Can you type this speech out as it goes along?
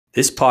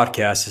This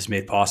podcast is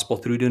made possible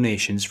through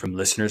donations from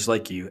listeners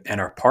like you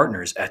and our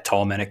partners at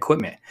Tallman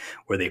Equipment,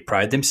 where they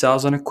pride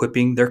themselves on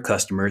equipping their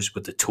customers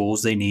with the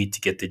tools they need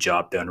to get the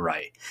job done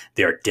right.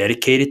 They are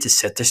dedicated to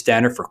set the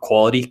standard for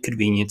quality,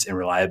 convenience, and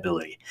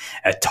reliability.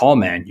 At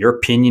Tallman, your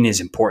opinion is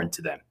important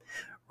to them.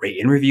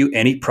 Rate and review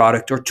any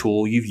product or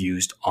tool you've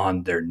used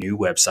on their new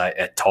website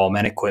at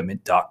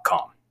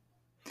tallmanequipment.com.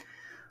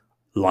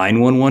 Line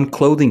 11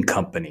 Clothing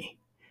Company,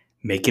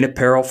 making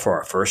apparel for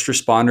our first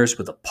responders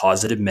with a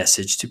positive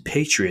message to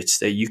patriots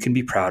that you can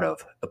be proud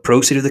of. A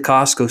proceed of the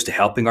cost goes to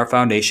helping our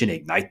foundation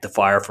ignite the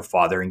fire for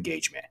father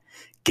engagement.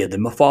 Give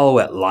them a follow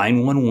at Line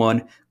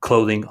 11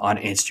 Clothing on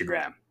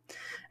Instagram.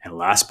 And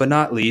last but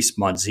not least,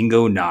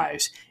 Monzingo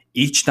Knives.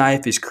 Each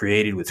knife is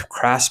created with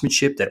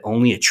craftsmanship that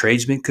only a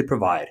tradesman could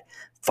provide.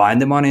 Find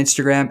them on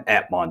Instagram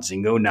at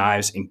Monzingo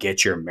Knives and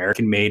get your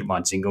American-made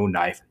Monzingo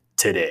knife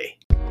today.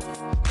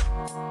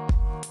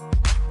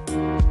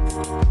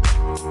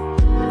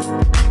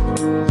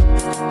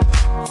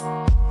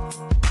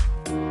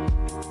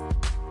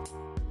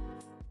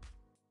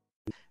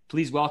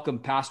 Please welcome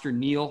Pastor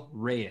Neil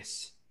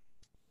Reyes.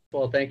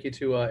 Well, thank you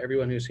to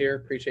everyone who's here.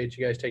 Appreciate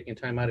you guys taking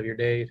time out of your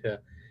day to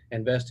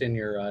invest in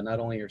your not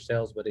only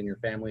yourselves, but in your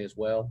family as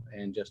well,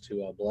 and just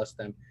to bless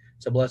them.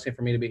 It's a blessing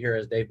for me to be here.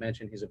 As Dave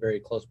mentioned, he's a very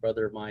close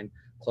brother of mine,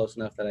 close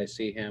enough that I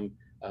see him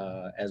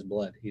as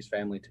blood. He's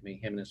family to me,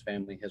 him and his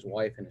family, his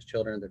wife and his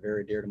children. They're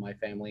very dear to my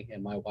family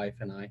and my wife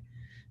and I.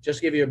 Just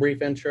to give you a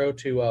brief intro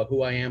to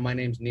who I am. My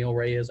name's Neil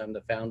Reyes. I'm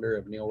the founder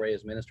of Neil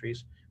Reyes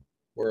Ministries.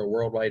 We're a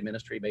worldwide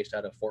ministry based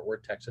out of Fort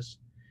Worth, Texas.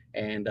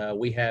 And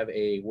we have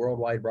a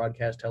worldwide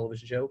broadcast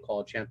television show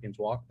called Champions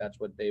Walk. That's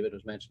what David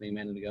was mentioning a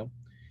minute ago.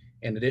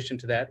 In addition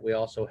to that, we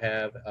also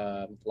have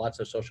lots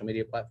of social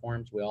media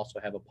platforms. We also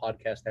have a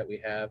podcast that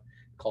we have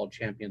called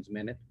Champions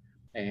Minute.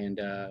 And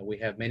we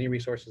have many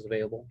resources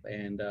available.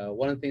 And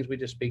one of the things we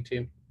just speak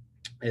to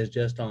is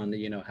just on,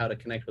 how to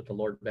connect with the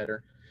Lord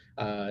better.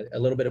 A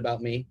little bit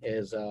about me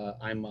is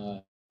I'm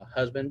a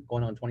husband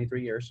going on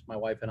 23 years. My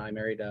wife and I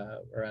married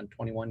around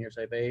 21 years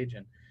of age,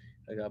 and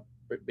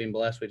being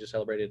blessed, we just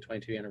celebrated a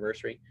 22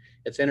 anniversary.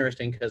 It's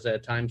interesting because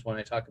at times when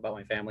I talk about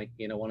my family,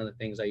 one of the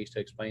things I used to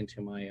explain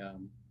to my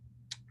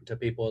to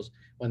people is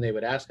when they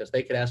would ask us,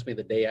 they could ask me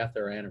the day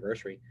after our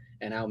anniversary,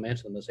 and I'll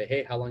mention them. They'll say,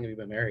 "Hey, how long have you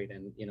been married?"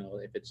 And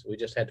if it's we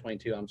just had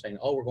 22, I'm saying,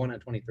 "Oh, we're going on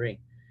 23."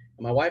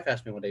 And my wife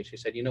asked me one day, she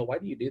said, "Why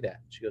do you do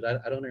that?" She goes,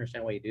 I don't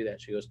understand why you do that."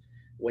 She goes,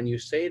 "When you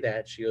say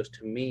that," she goes,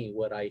 "to me,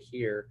 what I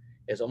hear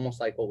is almost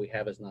like what we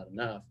have is not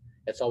enough.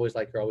 It's always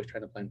like you're always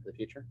trying to plan for the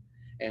future."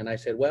 And I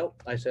said,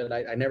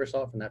 I never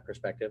saw it from that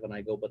perspective. And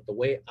I go, but the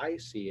way I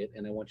see it,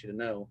 and I want you to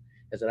know,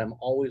 is that I'm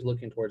always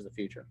looking towards the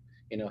future.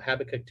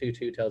 Habakkuk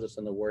 2:2 tells us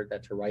in the word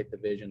that to write the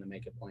vision and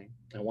make it plain.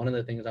 And one of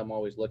the things I'm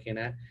always looking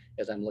at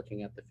is I'm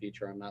looking at the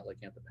future. I'm not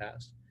looking at the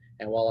past.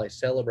 And while I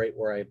celebrate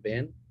where I've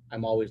been,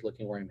 I'm always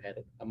looking where I'm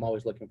headed. I'm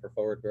always looking for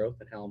forward growth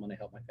and how I'm going to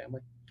help my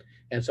family.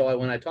 And so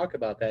when I talk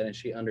about that and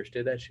she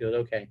understood that, she goes,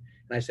 "Okay."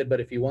 And I said, "But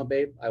if you want,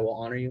 babe, I will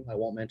honor you. I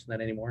won't mention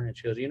that anymore." And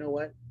she goes, "You know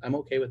what? I'm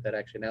okay with that,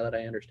 actually, now that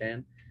I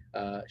understand."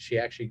 She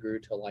actually grew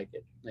to like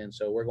it. And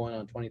so we're going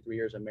on 23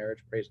 years of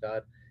marriage. Praise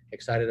God.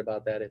 Excited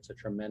about that. It's a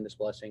tremendous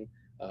blessing.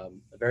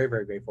 Very,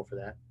 very grateful for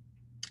that.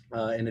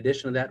 In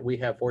addition to that, we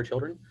have 4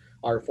 children.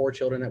 Our 4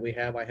 children that we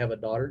have, I have a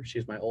daughter.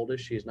 She's my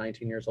oldest. She's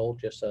 19 years old,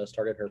 just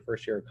started her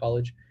first year of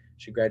college.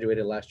 She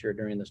graduated last year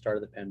during the start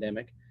of the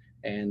pandemic.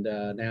 And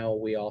now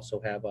we also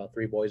have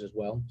 3 boys as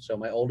well. So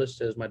my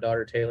oldest is my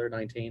daughter, Taylor,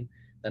 19.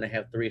 Then I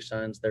have 3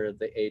 sons. They're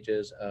the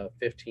ages of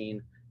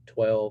 15,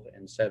 12,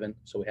 and 7.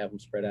 So we have them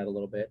spread out a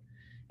little bit.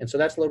 And so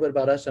that's a little bit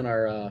about us and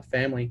our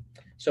family.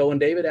 So when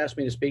David asked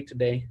me to speak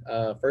today,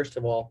 first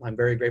of all, I'm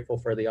very grateful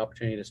for the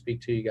opportunity to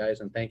speak to you guys.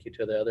 And thank you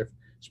to the other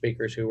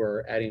speakers who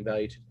are adding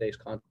value to today's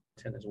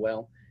content as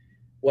well.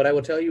 What I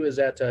will tell you is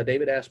that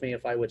David asked me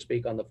if I would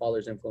speak on the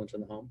father's influence in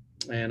the home.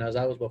 And as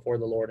I was before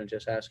the Lord and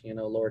just asking,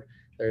 Lord,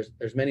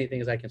 there's many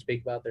things I can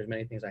speak about. There's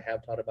many things I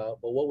have taught about,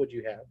 but what would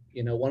you have?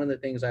 One of the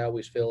things I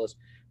always feel is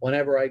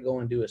whenever I go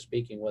and do a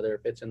speaking, whether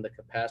if it's in the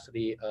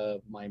capacity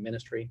of my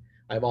ministry,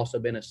 I've also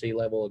been a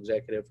C-level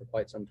executive for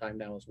quite some time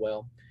now as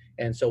well.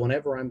 And so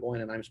whenever I'm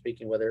going and I'm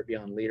speaking, whether it be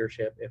on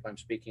leadership, if I'm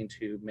speaking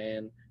to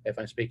men, if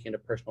I'm speaking to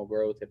personal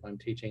growth, if I'm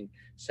teaching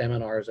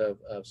seminars of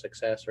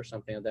success or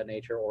something of that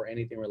nature, or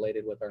anything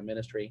related with our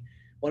ministry,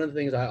 one of the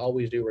things I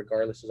always do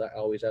regardless is I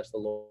always ask the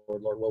Lord,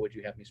 what would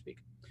you have me speak?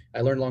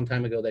 I learned a long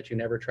time ago that you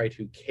never try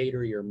to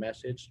cater your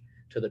message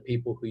to the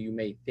people who you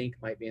may think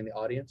might be in the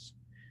audience.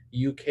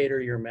 You cater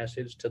your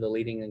message to the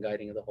leading and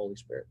guiding of the Holy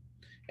Spirit.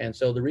 And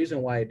so the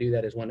reason why I do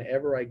that is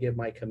whenever I give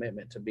my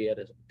commitment to be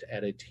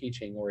at a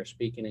teaching or a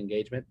speaking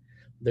engagement,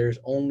 there's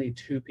only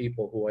 2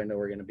 people who I know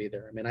are going to be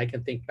there. I mean, I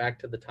can think back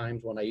to the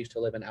times when I used to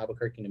live in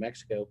Albuquerque, New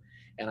Mexico,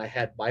 and I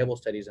had Bible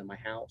studies in my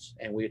house,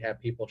 and we'd have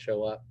people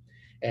show up.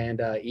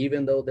 And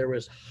even though there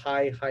was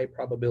high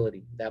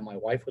probability that my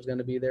wife was going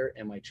to be there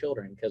and my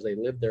children, because they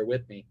lived there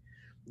with me,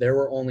 there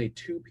were only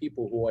 2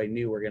 people who I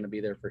knew were going to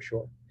be there for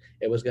sure.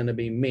 It was going to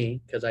be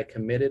me, because I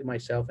committed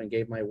myself and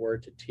gave my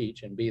word to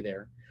teach and be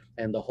there.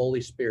 and the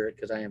Holy Spirit,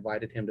 because I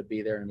invited him to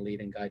be there and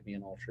lead and guide me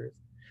in all truth.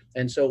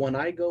 And so when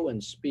I go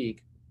and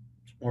speak,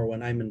 or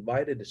when I'm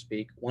invited to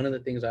speak, one of the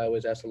things I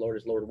always ask the Lord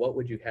is, Lord, what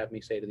would you have me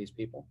say to these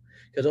people?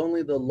 Because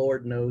only the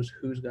Lord knows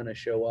who's going to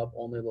show up.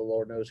 Only the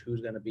Lord knows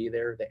who's going to be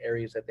there, the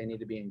areas that they need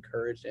to be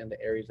encouraged in,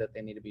 the areas that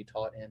they need to be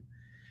taught in.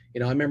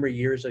 I remember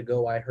years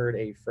ago, I heard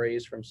a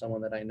phrase from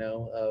someone that I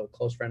know, a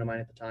close friend of mine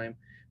at the time,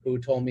 who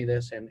told me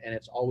this, and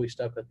it's always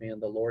stuck with me.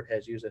 And the Lord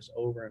has used this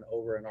over and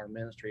over in our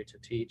ministry to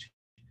teach.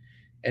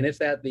 And it's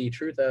that the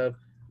truth of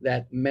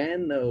that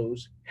man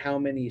knows how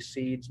many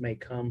seeds may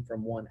come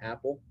from one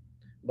apple,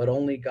 but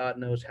only God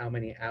knows how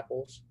many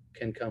apples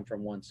can come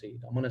from one seed.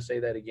 I'm going to say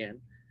that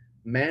again.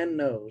 Man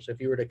knows, if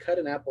you were to cut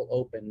an apple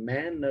open,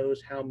 man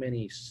knows how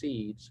many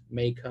seeds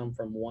may come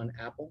from one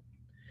apple,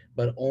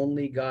 but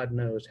only God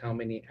knows how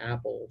many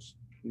apples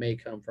may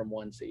come from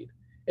one seed.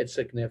 It's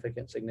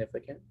significant.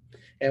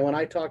 And when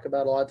I talk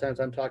about, a lot of times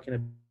I'm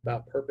talking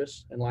about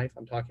purpose in life,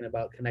 I'm talking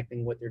about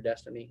connecting with your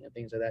destiny and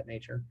things of that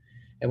nature.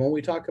 And when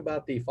we talk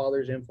about the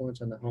Father's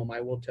influence in the home,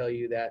 I will tell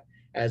you that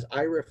as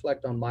I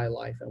reflect on my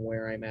life and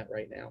where I'm at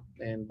right now,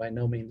 and by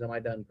no means am I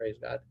done, praise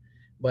God,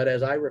 but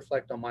as I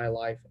reflect on my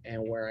life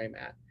and where I'm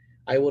at,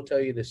 I will tell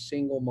you the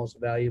single most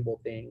valuable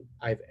thing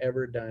I've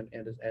ever done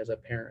as a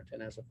parent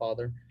and as a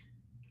father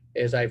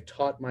is I've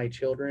taught my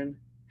children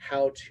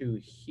how to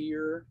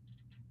hear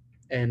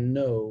and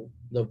know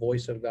the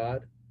voice of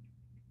God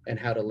and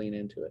how to lean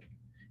into it.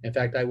 In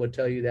fact, I would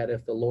tell you that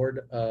if the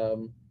Lord,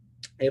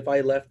 if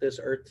I left this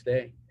earth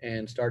today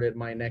and started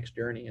my next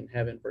journey in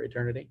heaven for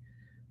eternity,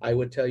 I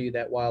would tell you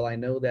that while I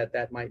know that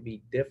that might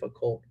be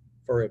difficult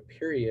for a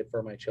period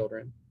for my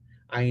children,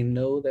 I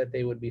know that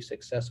they would be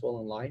successful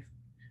in life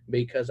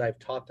because I've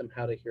taught them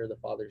how to hear the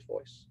Father's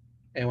voice.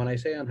 And when I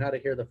say on how to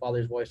hear the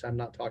Father's voice, I'm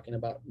not talking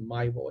about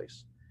my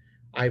voice.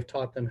 I've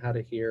taught them how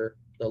to hear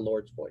the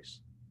Lord's voice.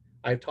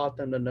 I've taught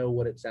them to know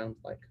what it sounds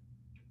like.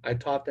 I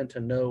taught them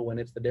to know when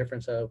it's the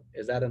difference of,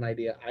 is that an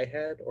idea I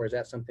had, or is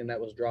that something that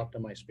was dropped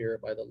in my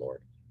spirit by the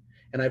Lord?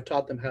 And I've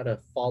taught them how to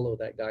follow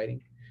that guiding.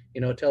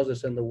 It tells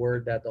us in the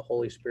word that the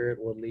Holy Spirit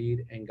will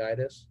lead and guide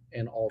us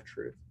in all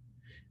truth.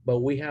 But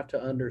we have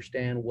to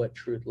understand what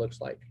truth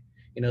looks like.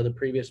 The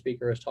previous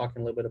speaker was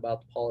talking a little bit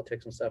about the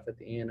politics and stuff at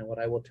the end. And what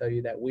I will tell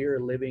you that we are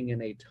living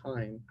in a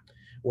time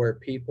where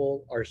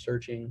people are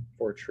searching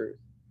for truth,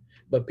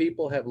 but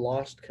people have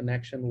lost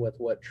connection with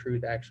what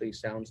truth actually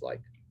sounds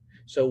like.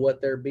 So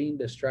what they're being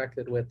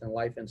distracted with in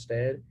life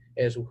instead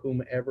is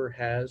whomever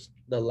has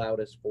the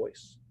loudest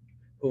voice,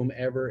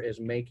 whomever is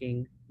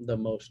making the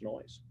most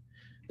noise.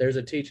 There's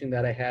a teaching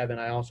that I have, and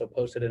I also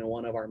posted it in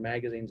one of our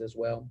magazines as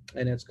well,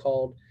 and it's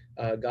called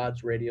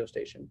God's Radio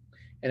Station.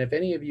 And if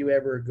any of you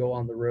ever go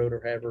on the road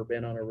or have ever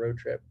been on a road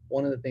trip,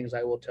 one of the things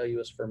I will tell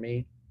you is, for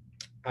me,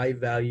 I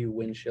value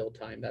windshield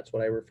time. That's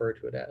what I refer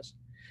to it as.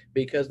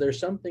 Because there's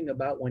something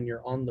about when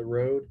you're on the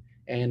road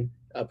and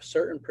a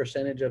certain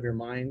percentage of your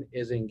mind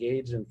is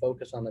engaged and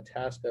focused on the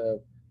task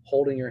of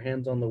holding your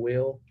hands on the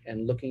wheel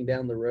and looking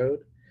down the road,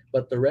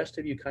 but the rest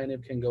of you kind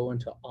of can go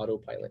into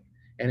autopilot.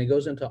 And it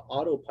goes into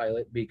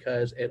autopilot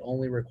because it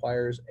only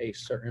requires a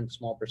certain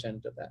small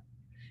percentage of that.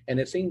 And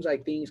it seems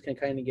like things can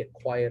kind of get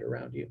quiet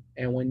around you.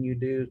 And when you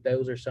do,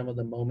 those are some of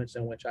the moments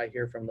in which I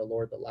hear from the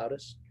Lord the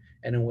loudest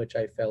and in which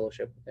I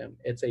fellowship with him.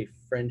 It's a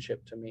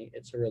friendship to me.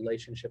 It's a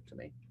relationship to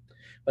me.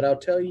 But I'll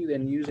tell you,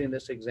 in using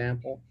this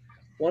example,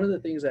 one of the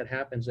things that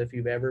happens if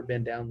you've ever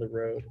been down the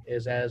road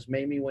is, as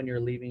maybe when you're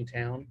leaving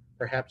town,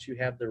 perhaps you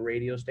have the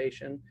radio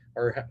station,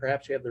 or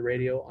perhaps you have the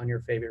radio on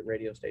your favorite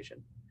radio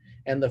station.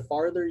 And the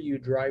farther you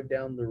drive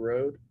down the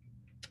road,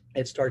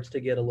 it starts to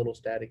get a little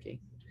staticky.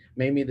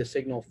 Maybe the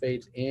signal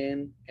fades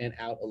in and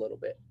out a little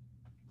bit.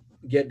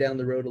 Get down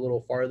the road a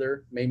little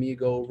farther, maybe you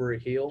go over a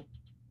hill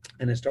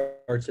and it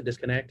starts to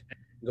disconnect.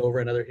 Go over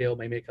another hill,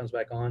 maybe it comes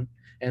back on.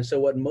 And so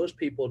what most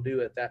people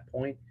do at that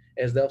point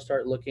is they'll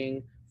start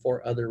looking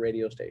for other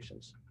radio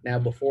stations. Now,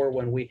 before,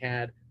 when we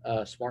had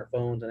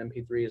smartphones and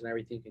MP3s and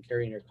everything you can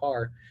carry in your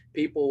car,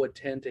 people would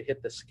tend to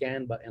hit the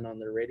scan button on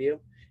their radio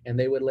and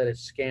they would let it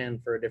scan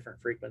for a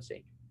different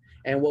frequency.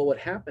 And what would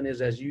happen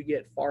is, as you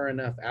get far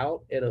enough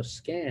out, it'll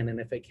scan. And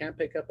if it can't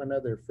pick up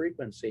another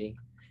frequency,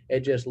 it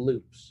just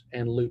loops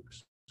and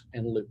loops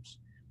and loops.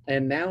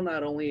 And now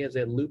not only is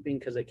it looping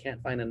because it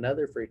can't find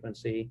another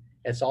frequency,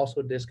 it's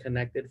also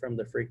disconnected from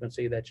the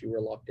frequency that you were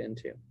locked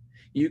into.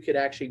 You could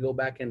actually go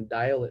back and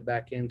dial it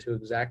back into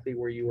exactly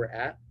where you were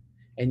at,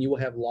 and you will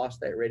have lost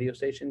that radio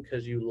station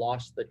because you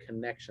lost the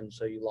connection,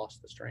 so you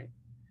lost the strength.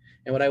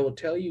 And what I will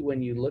tell you,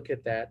 when you look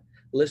at that,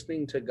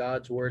 listening to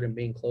God's word and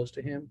being close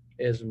to him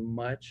is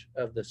much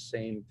of the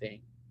same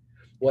thing.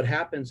 What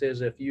happens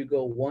is, if you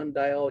go one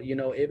dial,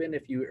 even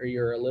if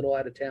you're a little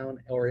out of town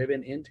or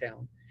even in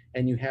town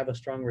and you have a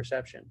strong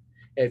reception,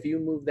 if you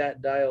move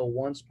that dial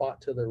one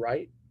spot to the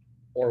right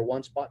or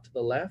one spot to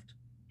the left,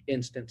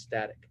 instant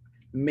static.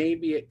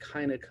 Maybe it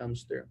kind of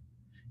comes through.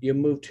 You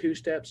move 2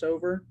 steps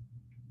over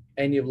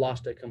and you've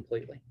lost it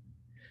completely.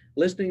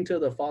 Listening to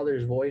the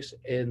Father's voice,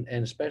 and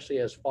especially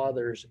as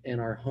fathers in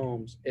our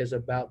homes, is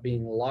about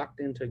being locked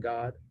into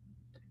God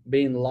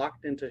being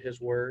locked into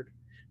his word,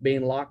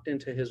 being locked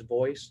into his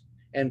voice,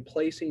 and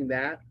placing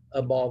that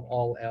above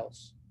all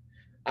else.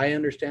 I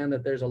understand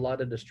that there's a lot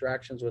of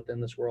distractions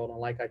within this world. And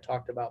like I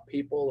talked about,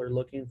 people are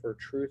looking for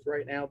truth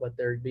right now, but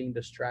they're being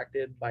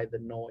distracted by the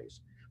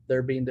noise.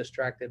 They're being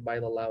distracted by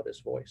the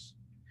loudest voice.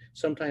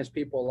 Sometimes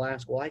people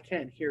ask, well, I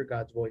can't hear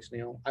God's voice,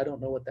 Neil. I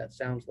don't know what that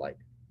sounds like.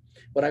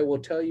 What I will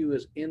tell you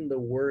is in the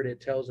word, it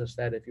tells us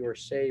that if you are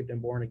saved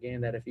and born again,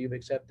 that if you've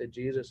accepted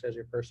Jesus as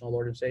your personal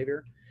Lord and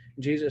Savior,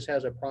 Jesus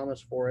has a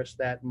promise for us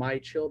that my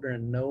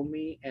children know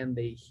me and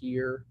they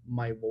hear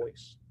my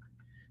voice.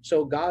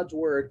 So God's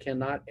word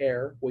cannot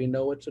err. We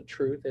know it's a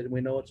truth and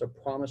we know it's a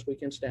promise we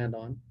can stand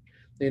on.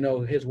 You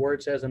know, his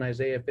word says in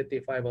Isaiah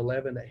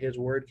 55:11 that his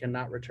word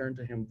cannot return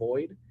to him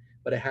void,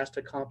 but it has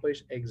to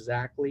accomplish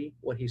exactly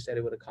what he said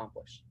it would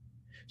accomplish.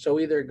 So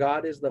either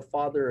God is the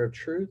father of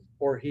truth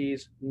or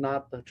he's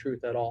not the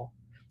truth at all.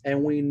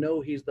 And we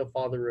know he's the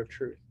father of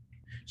truth.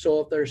 So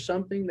if there's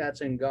something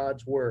that's in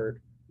God's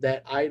word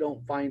that I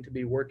don't find to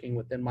be working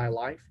within my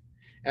life,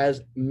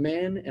 as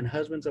men and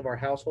husbands of our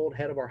household,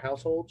 head of our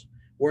households,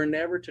 we're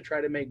never to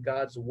try to make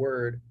God's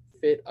word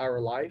fit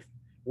our life.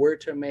 We're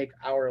to make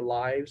our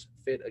lives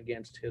fit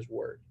against his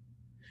word.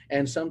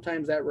 And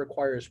sometimes that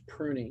requires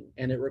pruning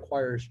and it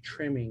requires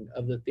trimming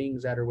of the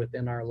things that are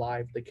within our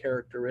life, the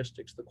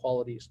characteristics, the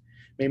qualities.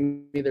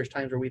 Maybe there's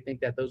times where we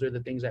think that those are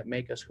the things that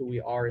make us who we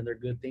are and they're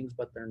good things,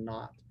 but they're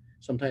not.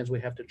 Sometimes we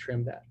have to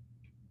trim that.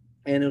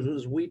 And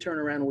as we turn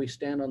around and we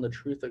stand on the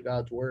truth of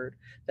God's word,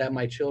 that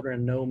my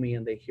children know me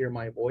and they hear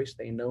my voice,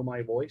 they know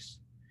my voice.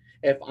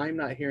 If I'm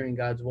not hearing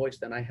God's voice,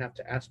 then I have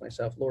to ask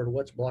myself, Lord,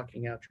 what's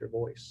blocking out your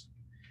voice?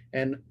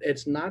 And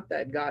it's not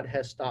that God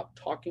has stopped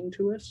talking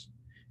to us,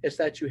 it's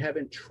that you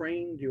haven't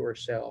trained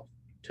yourself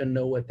to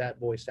know what that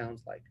voice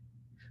sounds like.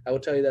 I will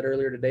tell you that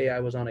earlier today, I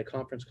was on a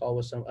conference call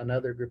with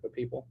another group of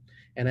people.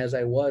 And as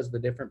I was, the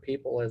different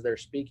people, as they're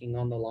speaking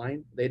on the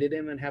line, they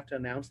didn't even have to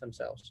announce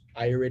themselves.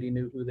 I already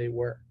knew who they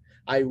were.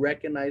 I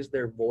recognized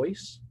their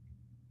voice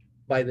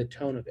by the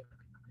tone of it.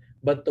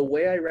 But the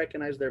way I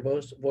recognize their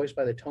voice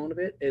by the tone of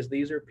it is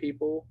these are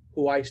people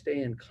who I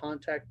stay in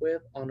contact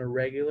with on a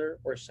regular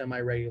or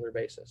semi-regular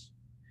basis.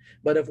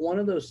 But if one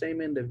of those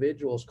same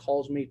individuals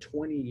calls me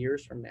 20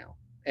 years from now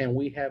and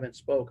we haven't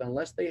spoke,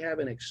 unless they have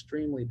an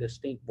extremely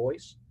distinct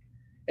voice,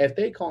 if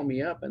they call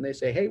me up and they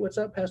say, hey, what's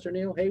up, Pastor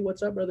Neil? Hey,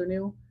 what's up, Brother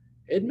Neil?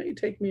 It may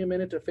take me a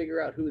minute to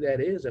figure out who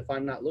that is if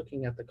I'm not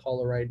looking at the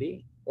caller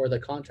ID or the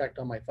contact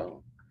on my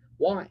phone.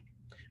 Why?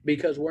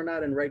 Because we're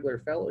not in regular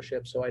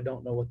fellowship, so I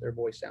don't know what their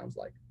voice sounds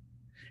like.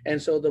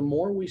 And so the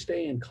more we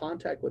stay in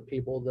contact with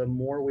people, the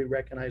more we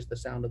recognize the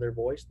sound of their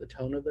voice, the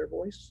tone of their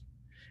voice.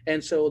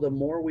 And so the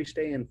more we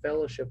stay in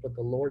fellowship with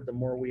the Lord, the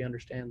more we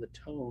understand the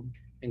tone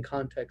and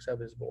context of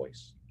his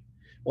voice.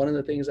 One of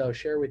the things I'll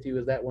share with you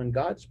is that when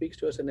God speaks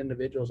to us in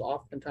individuals,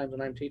 oftentimes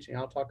when I'm teaching,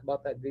 I'll talk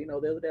about that. You know,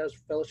 the other day I was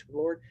fellowship with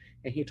the Lord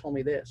and he told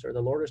me this, or the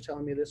Lord was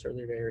telling me this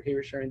earlier today, or he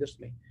was sharing this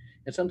with me.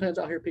 And sometimes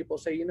I'll hear people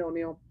say, you know,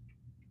 Neil,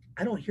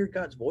 I don't hear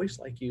God's voice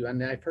like you.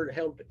 And I've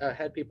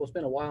had people, it's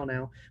been a while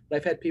now, but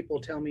I've had people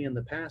tell me in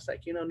the past,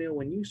 like, you know, Neil,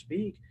 when you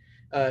speak,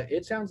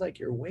 it sounds like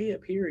you're way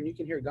up here and you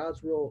can hear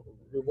God's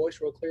voice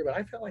real clear, but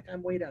I feel like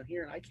I'm way down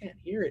here and I can't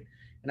hear it.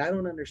 And I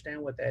don't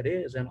understand what that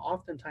is. And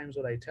oftentimes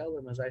what I tell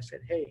them is I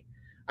said, hey,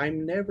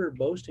 I'm never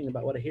boasting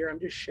about what I hear. I'm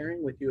just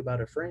sharing with you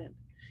about a friend.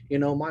 You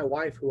know, my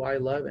wife, who I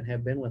love and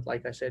have been with,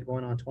 like I said,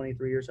 going on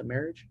 23 years of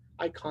marriage,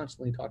 I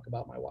constantly talk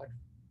about my wife.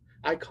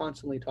 I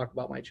constantly talk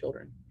about my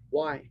children.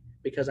 Why?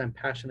 Because I'm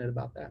passionate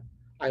about that.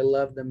 I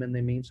love them and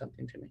they mean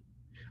something to me.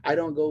 I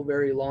don't go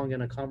very long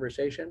in a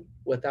conversation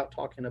without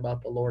talking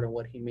about the Lord and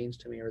what he means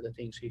to me or the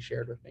things he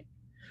shared with me.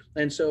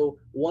 And so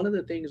one of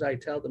the things I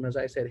tell them is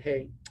I said,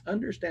 hey,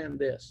 understand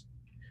this.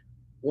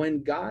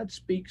 When God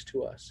speaks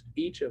to us,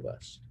 each of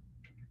us,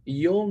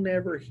 you'll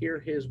never hear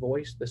his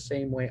voice the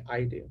same way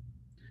I do.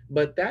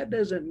 But that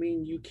doesn't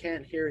mean you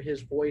can't hear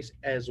his voice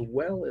as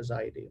well as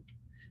I do.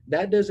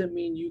 That doesn't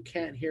mean you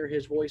can't hear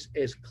his voice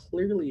as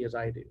clearly as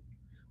I do.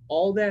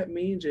 All that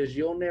means is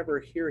you'll never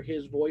hear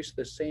his voice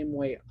the same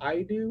way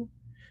I do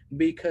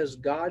because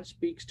God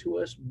speaks to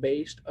us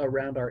based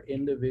around our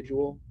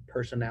individual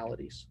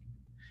personalities.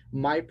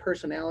 My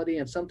personality,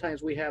 and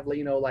sometimes we have,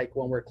 you know, like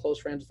when we're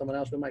close friends with someone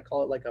else, we might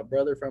call it like a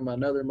brother from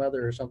another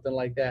mother or something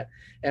like that.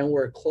 And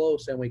we're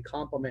close and we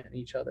complement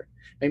each other.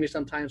 Maybe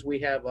sometimes we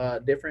have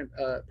different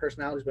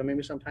personalities, but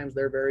maybe sometimes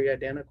they're very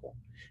identical.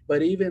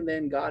 But even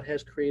then, God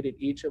has created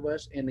each of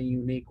us in a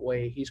unique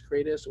way. He's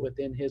created us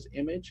within his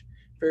image,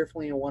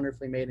 fearfully and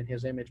wonderfully made in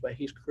his image, but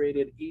he's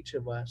created each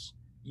of us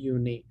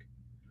unique.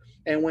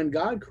 And when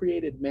God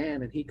created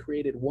man and he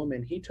created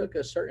woman, he took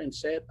a certain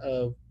set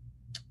of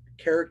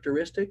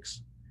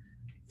characteristics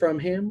from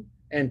him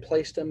and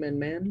placed them in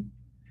men.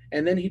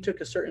 And then he took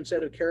a certain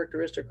set of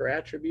characteristic or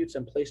attributes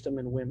and placed them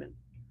in women.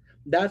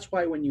 That's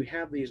why when you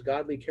have these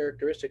godly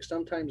characteristics,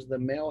 sometimes the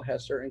male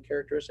has certain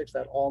characteristics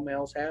that all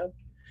males have,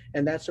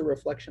 and that's a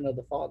reflection of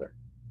the Father.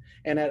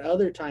 And at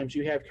other times,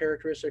 you have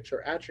characteristics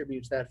or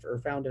attributes that are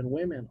found in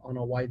women on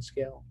a wide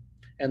scale.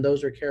 And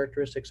those are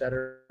characteristics that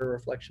are a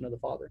reflection of the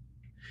Father.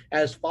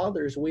 As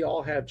fathers, we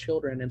all have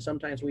children, and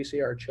sometimes we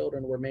see our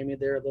children where maybe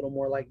they're a little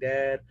more like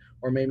dad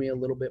or maybe a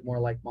little bit more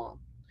like mom.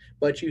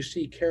 But you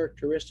see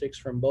characteristics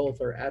from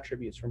both or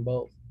attributes from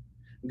both.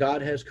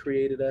 God has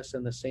created us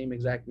in the same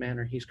exact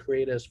manner. He's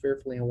created us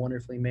fearfully and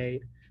wonderfully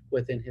made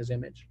within his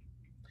image.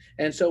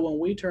 And so when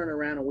we turn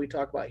around and we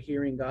talk about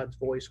hearing God's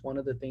voice, one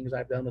of the things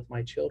I've done with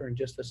my children,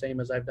 just the same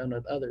as I've done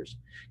with others,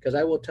 because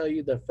I will tell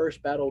you the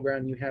first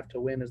battleground you have to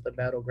win is the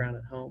battleground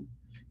at home.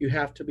 You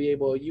have to be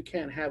able, you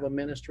can't have a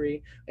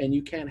ministry and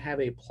you can't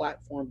have a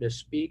platform to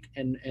speak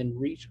and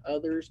reach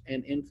others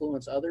and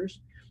influence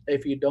others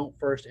if you don't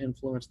first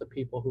influence the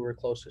people who are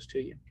closest to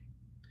you.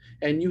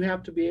 And you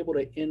have to be able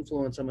to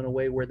influence them in a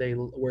way where they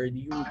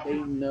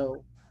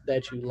know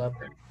that you love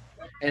them.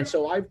 And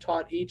so I've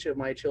taught each of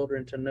my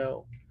children to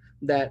know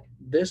that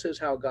this is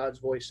how God's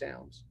voice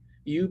sounds.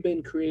 You've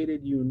been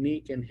created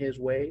unique in his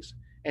ways.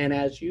 And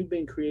as you've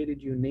been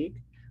created unique,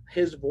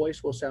 his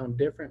voice will sound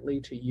differently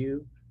to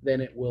you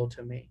than it will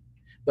to me.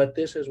 But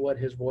this is what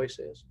his voice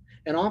is.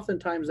 And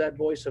oftentimes that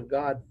voice of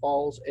God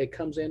it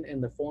comes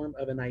in the form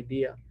of an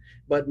idea.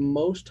 But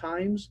most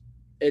times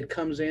it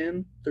comes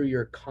in through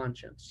your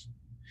conscience.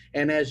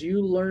 And as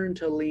you learn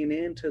to lean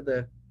into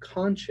the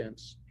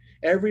conscience,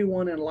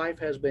 everyone in life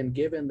has been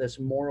given this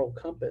moral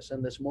compass,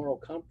 and this moral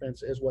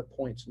compass is what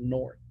points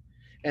north.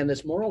 And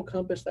this moral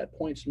compass that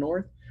points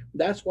north,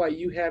 that's why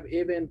you have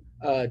even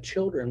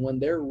children when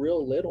they're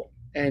real little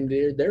and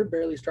they're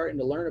barely starting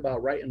to learn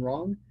about right and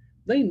wrong.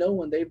 They know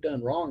when they've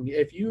done wrong.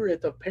 If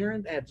the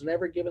parent has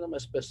never given them a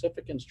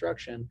specific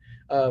instruction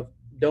of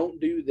don't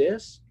do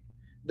this,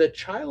 the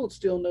child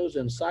still knows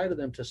inside of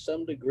them to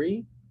some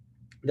degree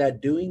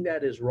that doing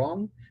that is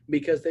wrong,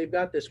 because they've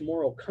got this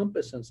moral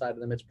compass inside of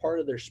them. It's part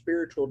of their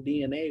spiritual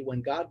DNA.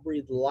 When God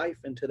breathed life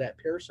into that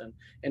person,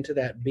 into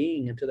that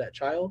being, into that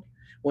child,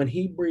 when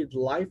he breathed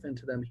life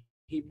into them,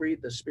 he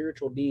breathed the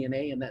spiritual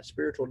DNA, and that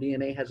spiritual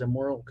DNA has a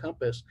moral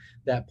compass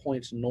that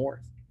points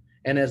north.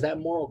 And as that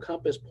moral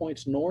compass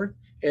points north,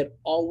 it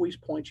always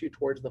points you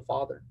towards the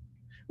Father.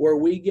 Where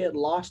we get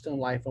lost in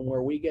life and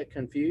where we get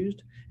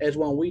confused is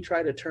when we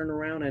try to turn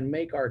around and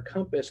make our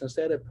compass,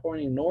 instead of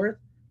pointing north,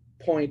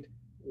 point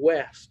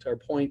west or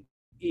point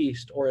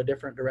east or a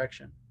different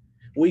direction.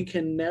 We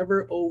can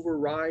never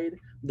override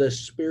the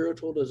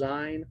spiritual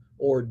design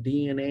or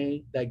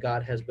DNA that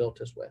God has built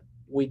us with.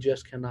 We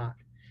just cannot.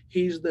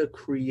 He's the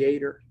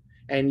creator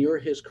and you're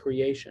his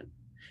creation.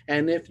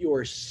 And if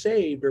you're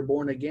saved or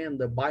born again,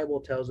 the Bible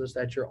tells us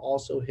that you're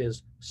also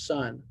his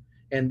son.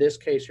 In this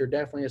case, you're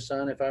definitely a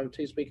son. If I'm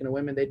speaking to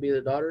women, they'd be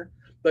the daughter.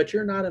 But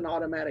you're not an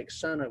automatic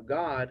son of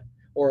God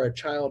or a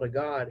child of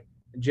God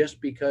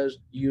just because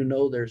you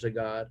know there's a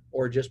God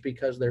or just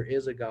because there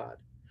is a God.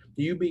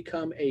 You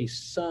become a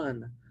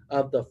son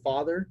of the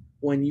Father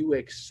when you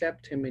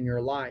accept him in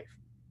your life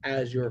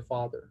as your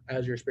father,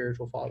 as your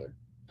spiritual father.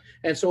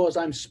 And so as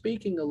I'm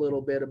speaking a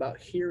little bit about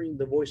hearing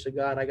the voice of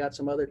God, I got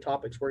some other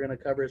topics we're going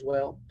to cover as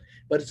well,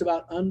 but it's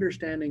about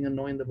understanding and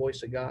knowing the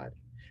voice of God.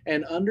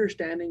 And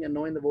understanding and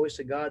knowing the voice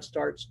of God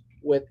starts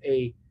with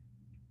a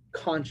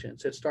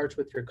conscience. It starts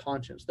with your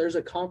conscience. There's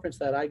a conference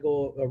that I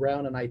go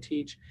around and I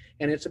teach,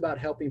 and it's about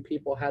helping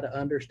people how to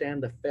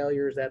understand the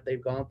failures that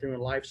they've gone through in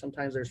life.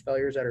 Sometimes there's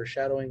failures that are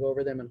shadowing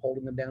over them and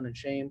holding them down in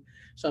shame.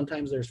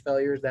 Sometimes there's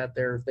failures that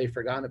they've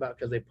forgotten about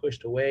because they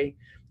pushed away.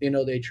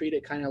 They treat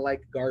it kind of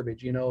like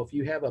garbage. If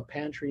you have a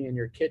pantry in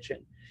your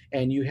kitchen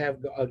and you have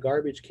a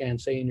garbage can,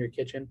 say, in your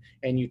kitchen,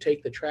 and you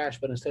take the trash,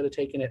 but instead of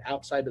taking it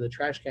outside of the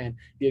trash can,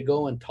 you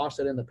go and toss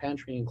it in the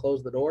pantry and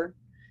close the door.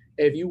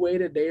 If you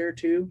wait a day or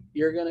two,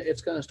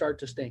 it's gonna start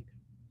to stink.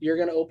 You're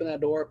gonna open that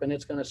door up and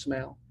it's gonna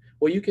smell.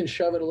 Well, you can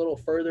shove it a little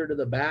further to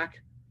the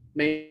back,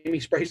 maybe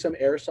spray some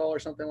aerosol or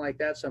something like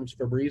that, some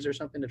Febreze or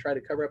something to try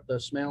to cover up the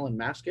smell and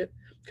mask it,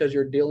 because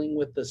you're dealing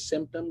with the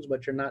symptoms,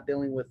 but you're not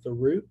dealing with the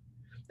root.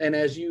 And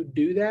as you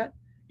do that,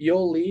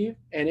 you'll leave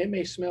and it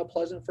may smell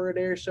pleasant for a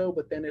day or so,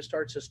 but then it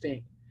starts to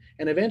stink.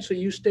 And eventually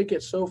you stick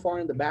it so far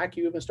in the back,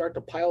 you even start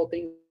to pile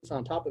things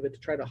on top of it to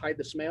try to hide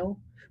the smell.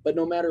 But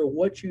no matter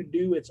what you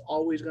do, it's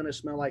always going to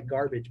smell like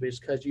garbage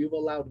because you've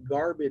allowed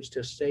garbage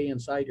to stay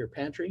inside your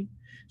pantry.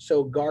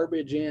 So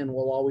garbage in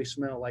will always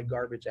smell like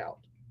garbage out.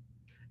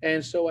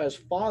 And so as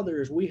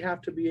fathers, we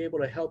have to be able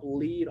to help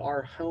lead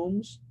our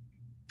homes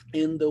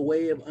in the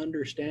way of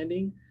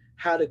understanding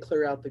how to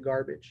clear out the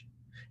garbage.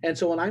 And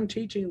so when I'm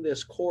teaching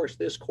this course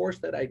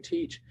that I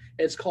teach,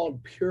 it's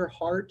called Pure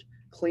Heart,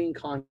 Clean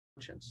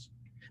Conscience.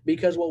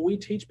 Because what we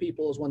teach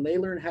people is when they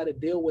learn how to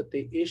deal with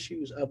the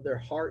issues of their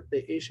heart,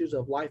 the issues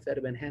of life that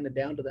have been handed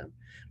down to them,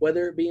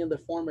 whether it be in the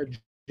form of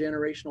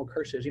generational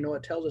curses.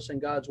 It tells us in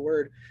God's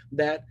word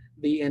that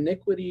the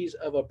iniquities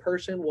of a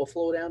person will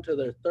flow down to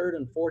their third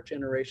and fourth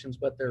generations,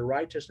 but their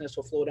righteousness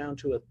will flow down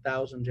to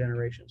 1,000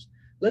 generations.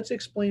 Let's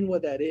explain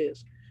what that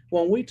is.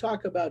 When we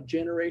talk about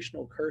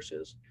generational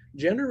curses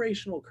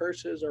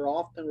are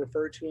often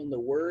referred to in the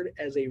word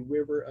as a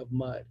river of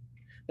mud.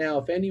 Now,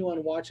 if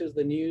anyone watches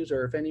the news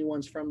or if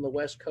anyone's from the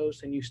West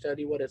Coast and you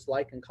study what it's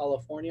like in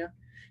California,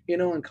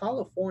 in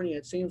California,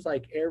 it seems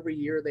like every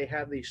year they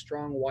have these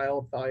strong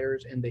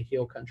wildfires in the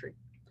hill country.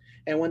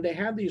 And when they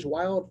have these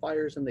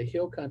wildfires in the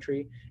hill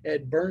country,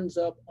 it burns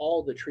up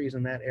all the trees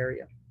in that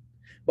area.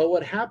 But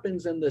what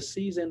happens in the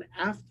season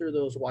after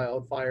those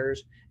wildfires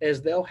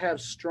is they'll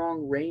have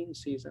strong rain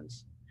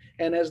seasons.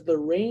 And as the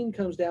rain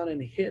comes down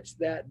and hits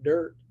that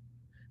dirt,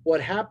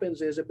 what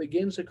happens is it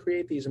begins to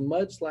create these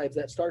mudslides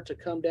that start to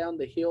come down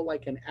the hill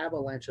like an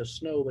avalanche of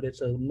snow, but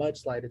it's a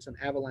mudslide, it's an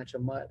avalanche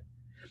of mud.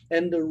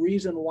 And the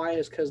reason why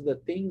is because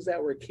the things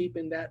that were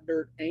keeping that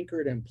dirt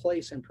anchored in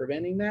place and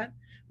preventing that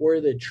were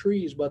the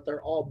trees, but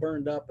they're all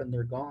burned up and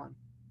they're gone.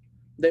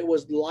 There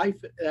was life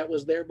that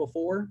was there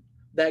before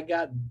that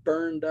got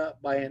burned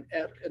up by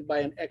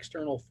an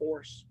external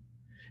force.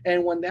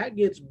 And when that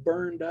gets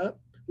burned up,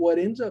 what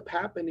ends up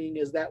happening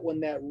is that when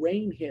that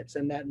rain hits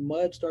and that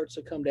mud starts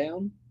to come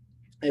down,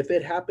 if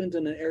it happens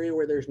in an area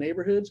where there's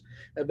neighborhoods,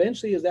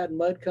 eventually as that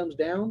mud comes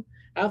down,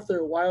 after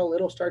a while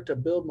it'll start to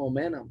build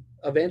momentum.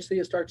 Eventually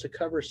it starts to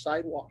cover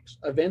sidewalks.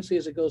 Eventually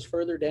as it goes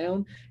further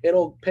down,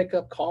 it'll pick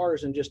up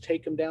cars and just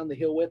take them down the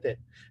hill with it.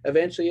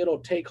 Eventually it'll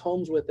take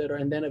homes with it,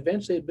 and then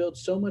eventually it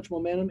builds so much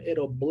momentum it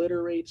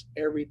obliterates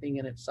everything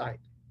in its sight.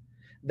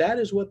 That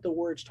is what the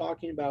word's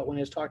talking about when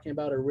it's talking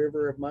about a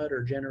river of mud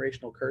or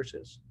generational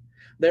curses.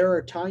 There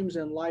are times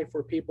in life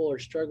where people are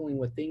struggling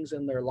with things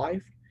in their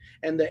life,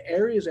 and the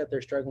areas that they're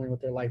struggling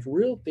with their life,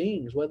 real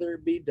things, whether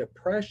it be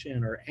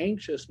depression or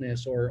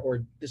anxiousness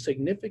or the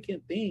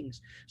significant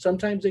things.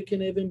 Sometimes it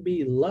can even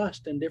be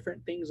lust and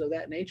different things of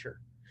that nature.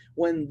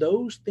 When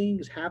those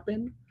things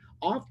happen,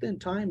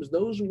 oftentimes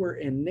those were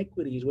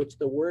iniquities, which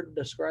the word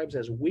describes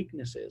as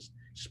weaknesses,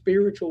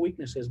 spiritual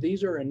weaknesses.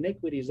 These are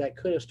iniquities that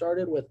could have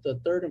started with the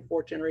third and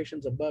fourth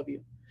generations above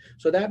you.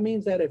 So that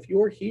means that if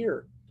you're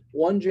here,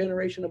 one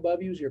generation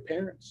above you is your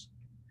parents,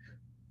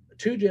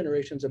 two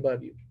generations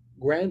above you,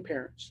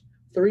 grandparents,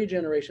 three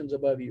generations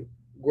above you,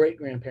 great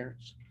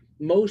grandparents.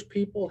 Most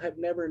people have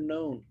never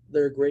known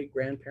their great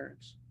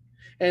grandparents.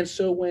 And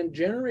so when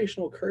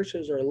generational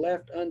curses are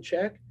left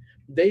unchecked,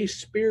 they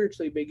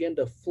spiritually begin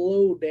to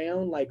flow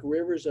down like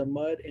rivers of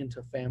mud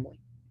into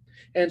family.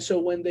 And so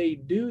when they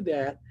do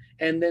that,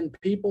 and then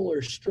people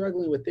are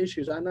struggling with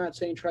issues, I'm not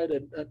saying try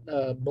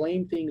to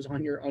blame things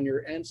on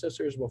your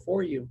ancestors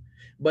before you,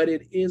 but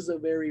it is a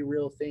very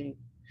real thing.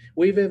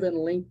 We've even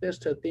linked this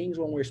to things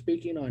when we're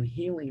speaking on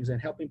healings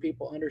and helping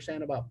people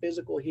understand about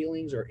physical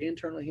healings or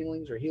internal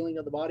healings or healing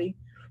of the body.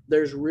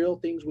 There's real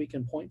things we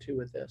can point to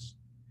with this.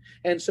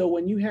 And so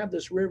when you have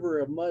this river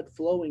of mud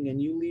flowing and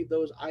you leave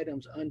those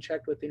items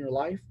unchecked within your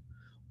life,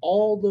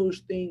 all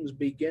those things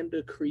begin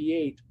to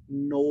create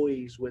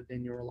noise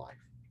within your life.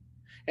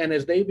 And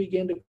as they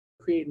begin to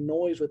create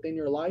noise within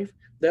your life,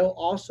 they'll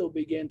also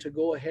begin to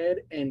go ahead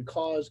and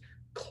cause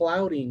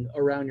clouding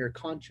around your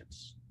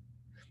conscience.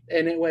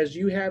 And as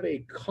you have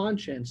a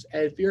conscience,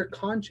 if your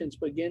conscience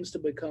begins to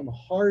become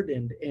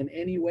hardened in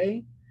any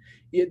way,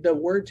 the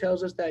word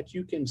tells us that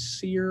you can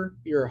sear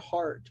your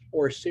heart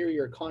or sear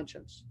your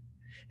conscience.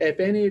 If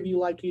any of you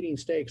like eating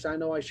steaks, I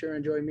know I sure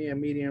enjoy me a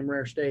medium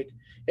rare steak.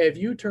 If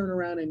you turn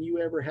around and you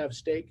ever have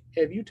steak,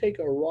 if you take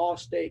a raw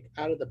steak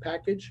out of the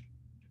package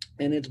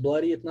and it's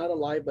bloody, it's not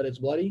alive, but it's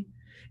bloody.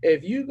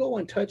 If you go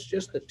and touch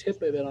just the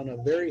tip of it on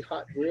a very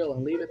hot grill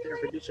and leave it there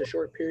for just a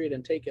short period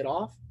and take it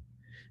off,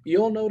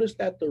 you'll notice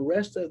that the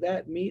rest of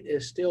that meat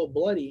is still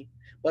bloody,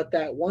 but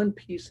that one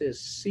piece is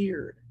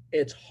seared.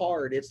 It's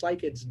hard. It's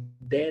like it's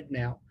dead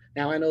now.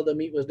 Now I know the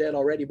meat was dead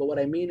already, but what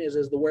I mean is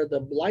the where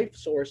the life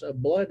source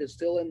of blood is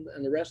still in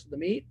the rest of the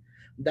meat,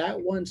 that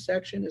one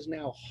section is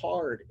now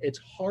hard. It's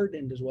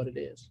hardened is what it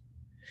is.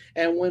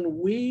 And when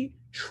we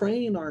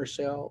train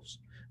ourselves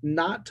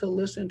not to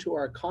listen to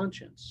our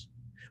conscience,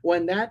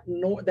 when that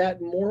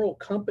moral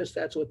compass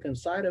that's within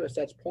inside of us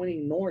that's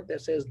pointing north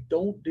that says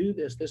don't do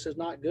this, this is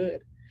not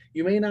good.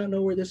 You may not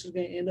know where this is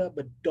going to end up,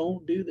 but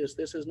don't do this,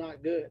 this is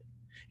not good.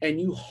 And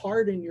you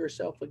harden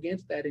yourself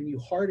against that, and you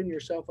harden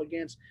yourself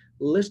against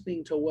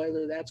listening to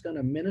whether that's going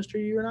to minister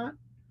to you or not.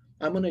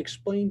 I'm going to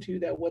explain to you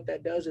that what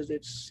that does is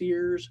it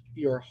sears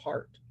your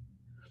heart.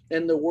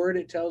 And the word,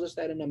 it tells us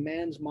that in a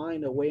man's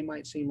mind a way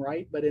might seem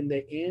right, but in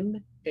the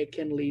end it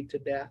can lead to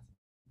death.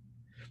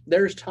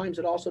 There's times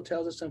it also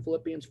tells us in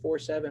Philippians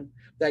 4:7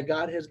 that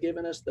God has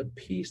given us the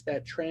peace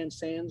that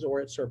transcends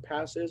or it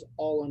surpasses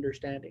all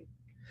understanding.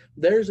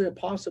 There's a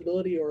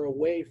possibility or a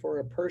way for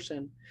a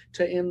person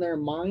to, in their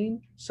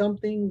mind,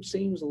 something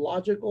seems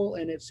logical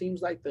and it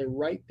seems like the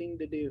right thing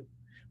to do.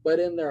 But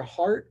in their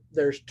heart,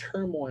 there's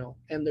turmoil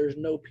and there's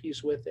no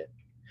peace with it.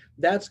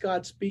 That's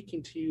God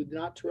speaking to you,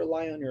 not to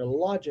rely on your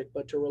logic,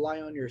 but to rely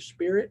on your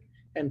spirit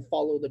and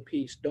follow the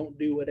peace. Don't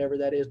do whatever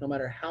that is, no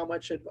matter how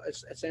much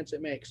sense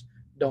it makes.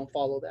 Don't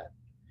follow that.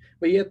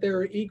 But yet there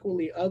are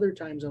equally other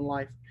times in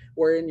life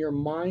where in your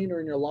mind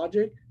or in your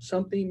logic,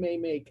 something may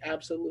make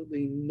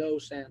absolutely no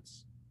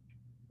sense.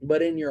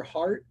 But in your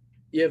heart,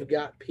 you've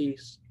got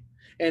peace.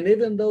 And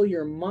even though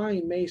your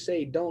mind may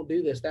say, don't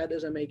do this, that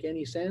doesn't make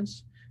any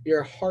sense,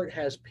 your heart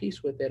has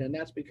peace with it. And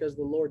that's because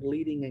the Lord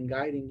leading and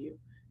guiding you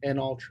in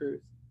all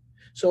truth.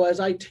 So as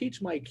I teach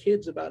my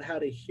kids about how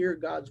to hear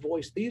God's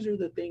voice, these are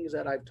the things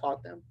that I've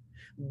taught them.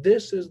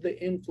 This is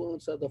the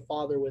influence of the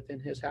Father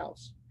within his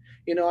house.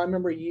 I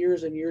remember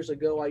years and years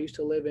ago, I used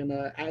to live in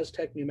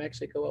Aztec, New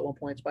Mexico at one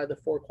point. It's by the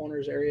Four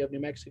Corners area of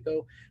New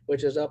Mexico,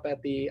 which is up at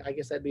I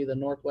guess that'd be the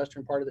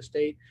northwestern part of the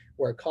state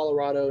where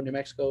Colorado, New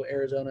Mexico,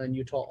 Arizona, and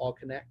Utah all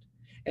connect.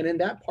 And in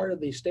that part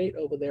of the state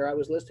over there, I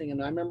was listening,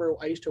 and I remember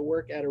I used to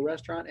work at a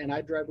restaurant, and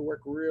I'd drive to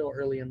work real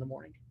early in the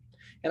morning.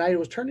 And I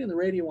was turning the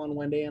radio on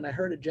one day, and I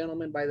heard a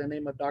gentleman by the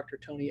name of Dr.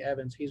 Tony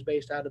Evans. He's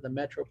based out of the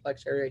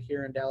Metroplex area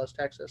here in Dallas,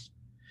 Texas,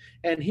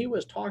 and he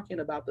was talking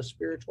about the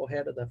spiritual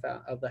head of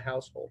the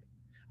household.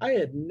 I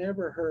had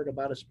never heard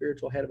about a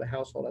spiritual head of a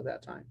household at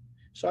that time,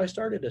 so I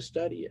started to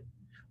study it.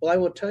 Well, I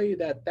will tell you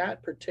that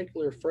that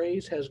particular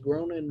phrase has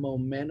grown in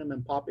momentum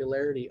and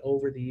popularity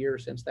over the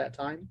years since that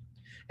time.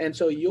 And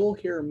so you'll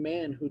hear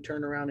men who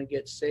turn around and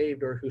get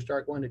saved or who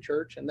start going to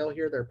church, and they'll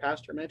hear their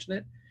pastor mention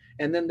it,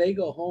 and then they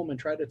go home and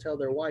try to tell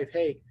their wife,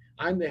 hey,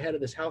 I'm the head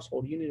of this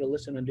household. You need to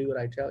listen and do what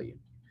I tell you.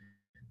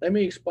 Let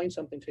me explain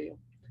something to you.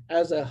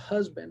 As a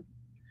husband,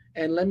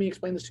 and let me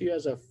explain this to you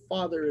as a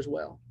father as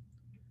well.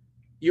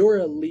 You're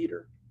a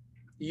leader.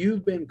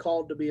 You've been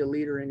called to be a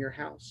leader in your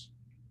house.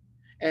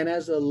 And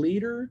as a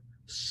leader,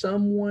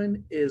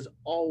 someone is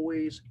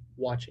always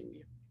watching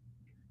you.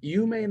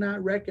 You may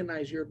not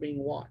recognize you're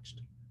being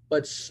watched,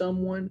 but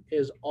someone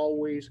is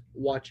always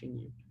watching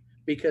you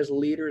because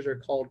leaders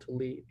are called to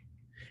lead.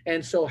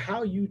 And so,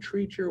 how you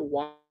treat your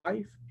wife,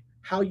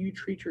 how you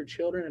treat your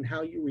children, and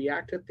how you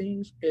react to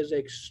things is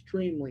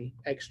extremely,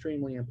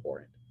 extremely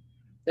important.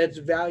 That's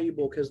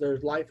valuable because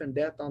there's life and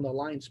death on the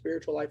line,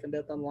 spiritual life and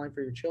death on the line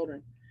for your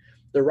children.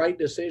 The right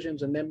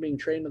decisions and them being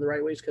trained in the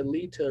right ways could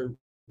lead to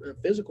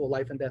physical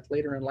life and death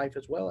later in life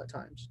as well at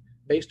times,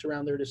 based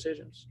around their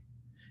decisions.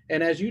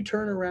 And as you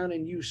turn around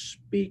and you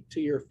speak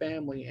to your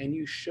family and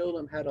you show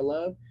them how to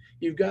love,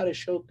 you've got to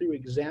show through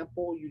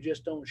example. You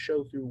just don't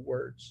show through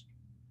words.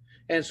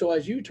 And so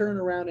as you turn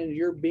around and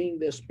you're being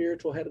the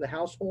spiritual head of the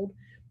household,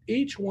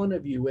 each one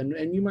of you,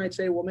 and you might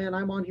say, well, man,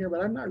 I'm on here,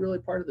 but I'm not really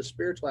part of the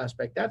spiritual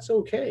aspect. That's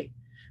okay.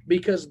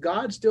 Because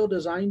God still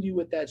designed you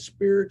with that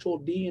spiritual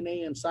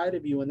DNA inside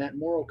of you and that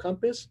moral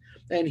compass.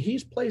 And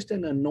He's placed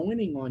an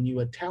anointing on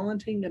you, a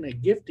talenting and a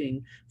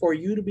gifting for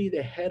you to be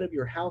the head of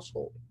your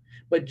household.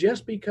 But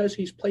just because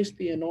He's placed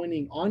the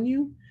anointing on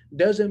you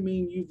doesn't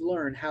mean you've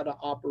learned how to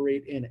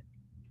operate in it.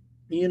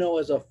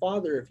 As a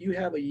father, if you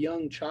have a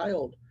young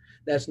child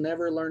that's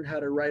never learned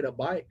how to ride a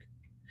bike,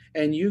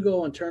 and you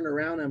go and turn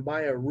around and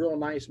buy a real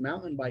nice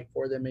mountain bike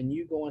for them, and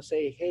you go and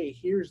say, hey,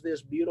 here's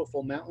this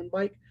beautiful mountain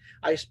bike,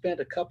 I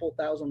spent a couple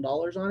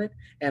 $1,000s on it,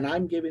 and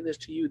I'm giving this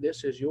to you,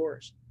 this is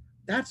yours.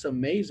 That's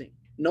amazing.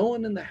 No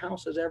one in the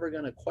house is ever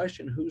going to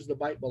question whose the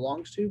bike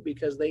belongs to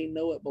because they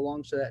know it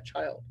belongs to that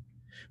child.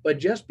 But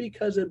just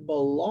because it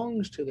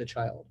belongs to the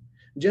child,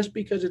 just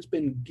because it's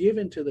been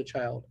given to the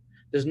child,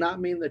 does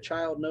not mean the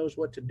child knows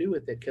what to do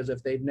with it, because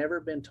if they've never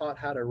been taught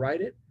how to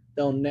ride it,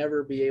 they'll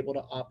never be able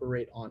to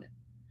operate on it.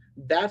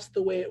 That's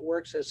the way it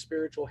works as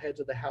spiritual heads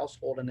of the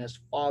household and as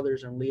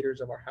fathers and leaders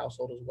of our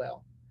household as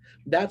well.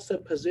 That's the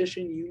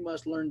position you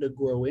must learn to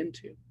grow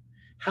into.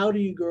 How do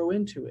you grow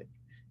into it?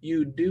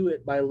 You do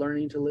it by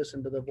learning to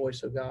listen to the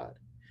voice of God.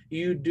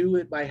 You do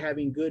it by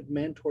having good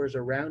mentors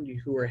around you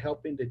who are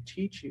helping to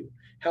teach you,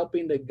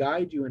 helping to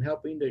guide you, and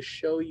helping to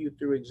show you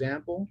through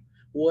example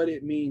what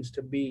it means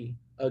to be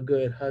a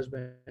good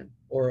husband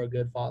or a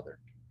good father.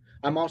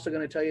 I'm also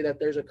going to tell you that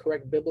there's a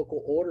correct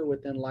biblical order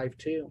within life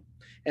too.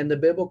 And the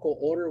biblical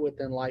order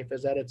within life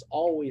is that it's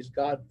always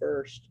God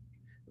first,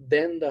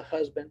 then the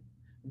husband,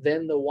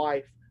 then the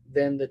wife,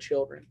 then the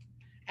children.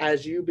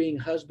 As you being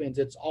husbands,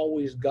 it's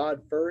always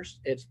God first,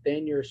 it's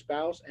then your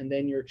spouse, and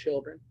then your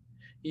children.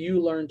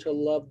 You learn to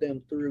love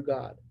them through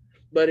God.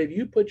 But if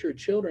you put your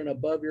children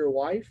above your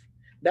wife,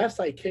 that's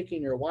like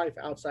kicking your wife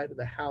outside of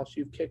the house.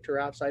 You've kicked her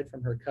outside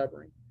from her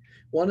covering.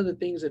 One of the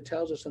things it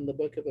tells us in the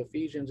book of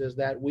Ephesians is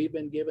that we've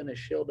been given a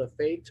shield of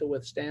faith to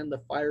withstand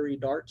the fiery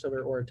darts of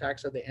or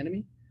attacks of the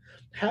enemy.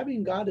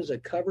 Having God as a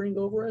covering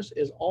over us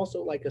is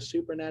also like a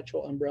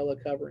supernatural umbrella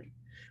covering.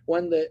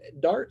 When the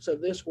darts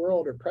of this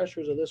world or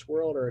pressures of this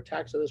world or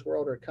attacks of this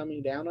world are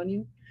coming down on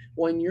you,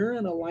 when you're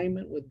in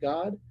alignment with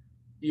God,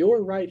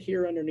 you're right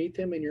here underneath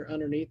Him and you're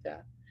underneath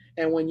that.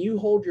 And when you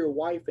hold your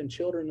wife and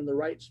children in the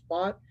right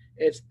spot,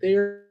 it's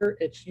there,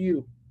 it's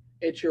you,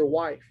 it's your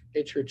wife,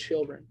 it's your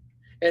children.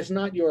 It's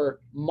not your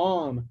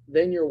mom,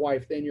 then your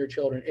wife, then your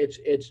children.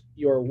 It's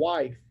your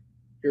wife,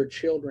 your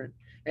children,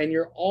 and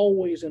you're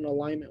always in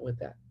alignment with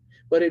that.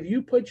 But if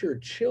you put your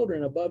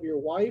children above your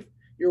wife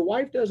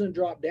doesn't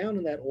drop down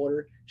in that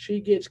order. She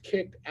gets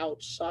kicked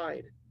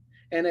outside.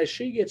 And as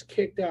she gets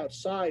kicked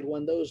outside,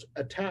 when those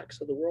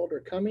attacks of the world are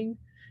coming,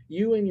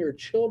 you and your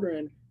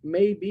children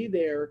may be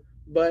there,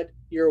 but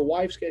your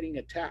wife's getting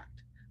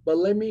attacked. But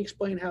let me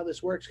explain how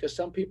this works, because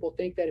some people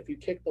think that if you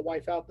kick the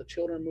wife out, the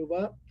children move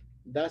up.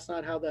 That's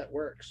not how that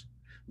works.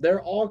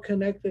 They're all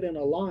connected in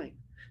a line.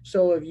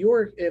 So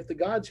if the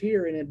God's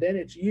here and then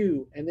it's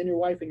you and then your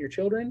wife and your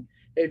children,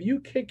 if you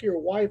kick your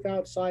wife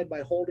outside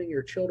by holding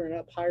your children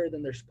up higher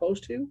than they're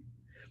supposed to,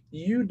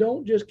 you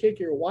don't just kick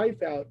your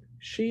wife out,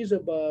 she's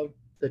above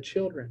the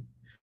children.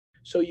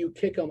 So you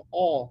kick them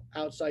all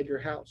outside your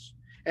house.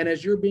 And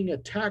as you're being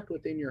attacked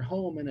within your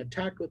home and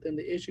attacked within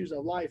the issues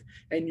of life,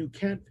 and you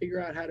can't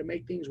figure out how to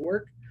make things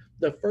work,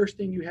 the first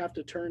thing you have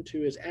to turn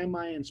to is, am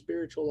I in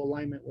spiritual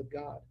alignment with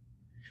God?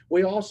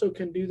 We also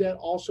can do that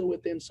also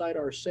with inside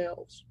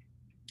ourselves.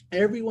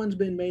 Everyone's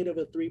been made of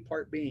a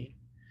three-part being.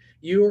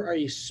 You are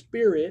a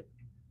spirit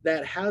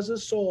that has a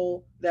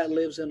soul that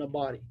lives in a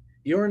body.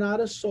 You're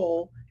not a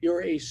soul,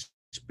 you're a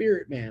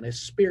spirit man, a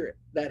spirit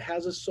that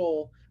has a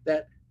soul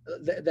that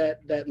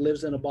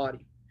lives in a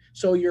body.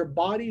 So your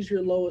body's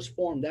your lowest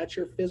form. That's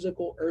your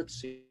physical earth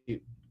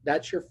suit.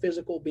 That's your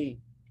physical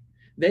being.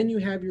 Then you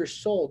have your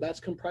soul. That's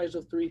comprised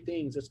of three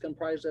things. It's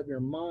comprised of your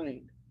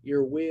mind,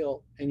 your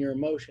will, and your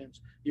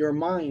emotions. Your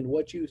mind,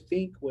 what you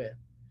think with.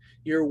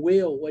 Your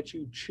will, what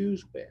you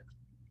choose with.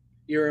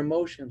 Your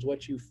emotions,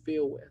 what you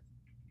feel with.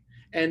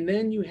 And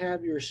then you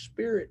have your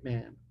spirit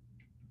man.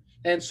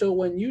 And so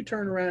when you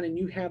turn around and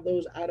you have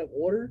those out of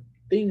order,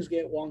 things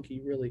get wonky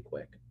really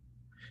quick.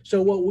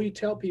 So what we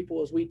tell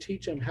people is we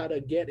teach them how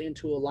to get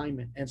into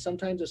alignment. And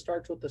sometimes it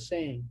starts with the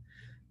saying,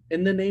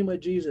 in the name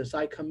of Jesus,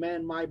 I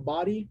command my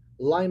body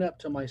line up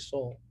to my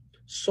soul.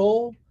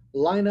 Soul,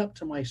 line up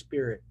to my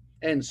spirit.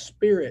 And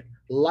spirit,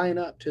 line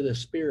up to the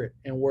spirit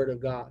and word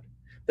of God.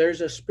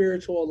 There's a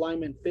spiritual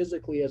alignment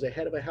physically as a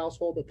head of a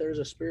household, but there's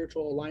a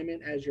spiritual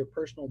alignment as your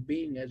personal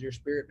being, as your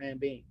spirit man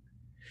being.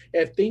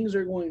 If things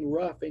are going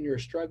rough and you're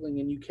struggling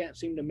and you can't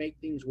seem to make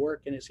things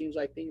work and it seems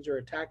like things are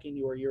attacking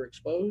you or you're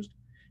exposed,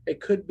 it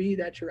could be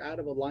that you're out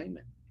of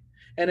alignment.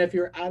 And if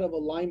you're out of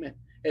alignment,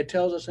 it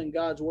tells us in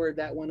God's word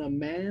that when a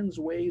man's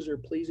ways are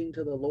pleasing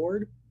to the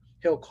Lord,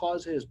 he'll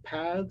cause his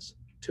paths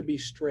to be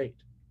straight,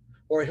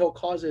 or he'll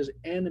cause his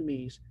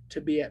enemies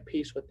to be at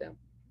peace with them.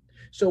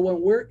 So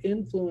when we're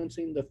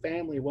influencing the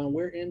family, when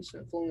we're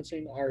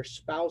influencing our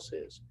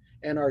spouses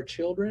and our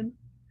children,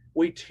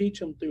 we teach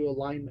them through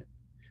alignment.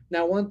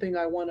 Now, one thing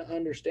I want to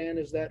understand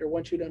is that, or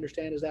want you to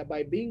understand, is that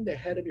by being the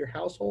head of your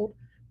household,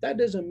 that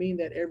doesn't mean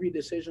that every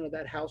decision of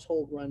that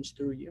household runs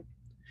through you.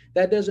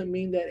 That doesn't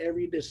mean that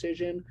every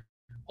decision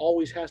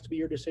always has to be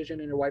your decision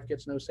and your wife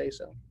gets no say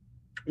so.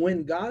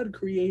 When God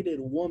created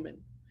woman,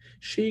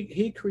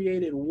 he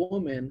created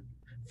woman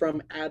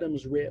from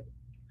Adam's rib.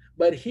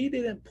 But he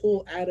didn't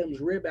pull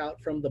Adam's rib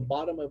out from the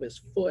bottom of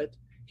his foot.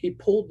 He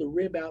pulled the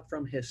rib out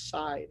from his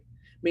side,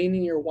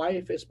 meaning your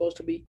wife is supposed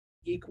to be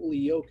equally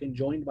yoked and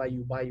joined by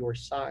you by your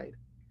side.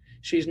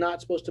 She's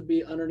not supposed to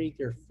be underneath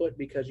your foot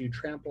because you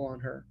trample on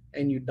her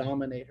and you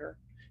dominate her.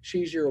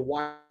 She's your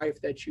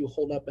wife that you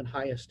hold up in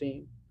high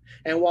esteem.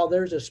 And while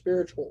there's a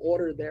spiritual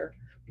order there,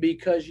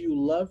 because you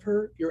love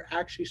her, you're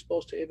actually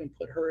supposed to even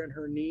put her and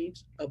her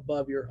needs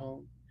above your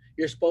own.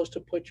 You're supposed to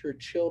put your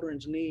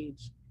children's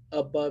needs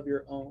above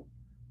your own.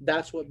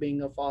 That's what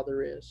being a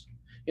father is.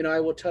 You know, I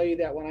will tell you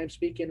that when I'm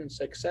speaking in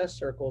success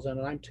circles and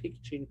I'm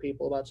teaching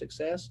people about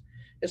success,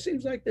 it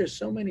seems like there's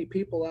so many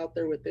people out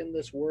there within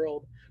this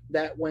world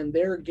that when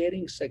they're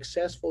getting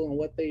successful in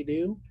what they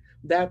do,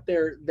 that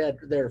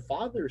their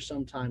fathers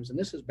sometimes, and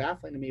this is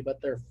baffling to me,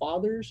 but their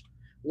fathers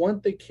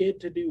want the kid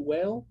to do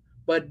well,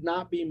 but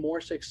not be more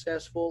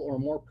successful or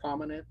more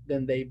prominent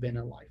than they've been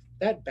in life.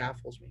 That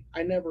baffles me.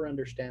 I never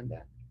understand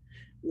that.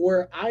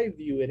 Where I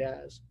view it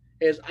as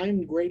is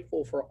I'm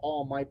grateful for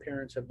all my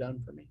parents have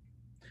done for me.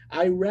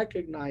 I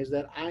recognize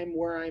that I'm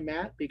where I'm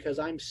at because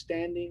I'm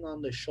standing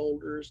on the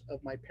shoulders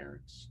of my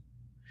parents.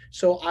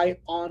 So I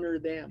honor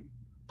them.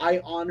 I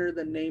honor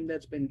the name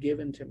that's been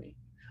given to me.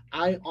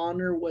 I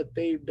honor what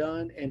they've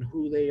done and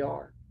who they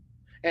are.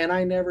 And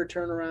I never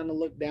turn around and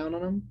look down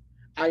on them.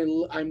 I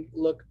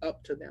look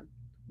up to them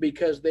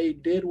because they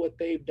did what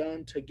they've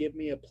done to give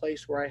me a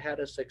place where I had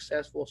a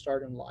successful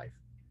start in life.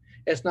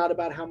 It's not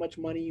about how much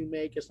money you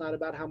make. It's not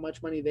about how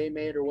much money they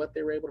made or what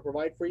they were able to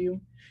provide for you.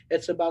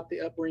 It's about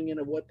the upbringing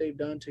of what they've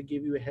done to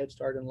give you a head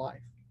start in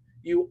life.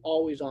 You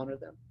always honor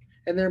them.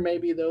 And there may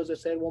be those that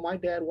said, well, my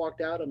dad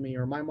walked out on me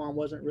or my mom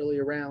wasn't really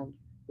around.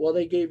 Well,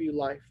 they gave you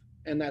life,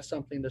 and that's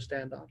something to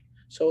stand on.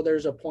 So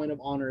there's a point of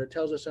honor. It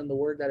tells us in the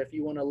word that if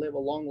you want to live a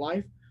long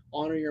life,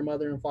 honor your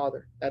mother and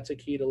father. That's a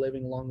key to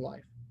living a long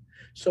life.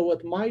 So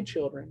with my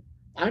children,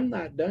 I'm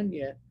not done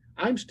yet.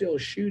 I'm still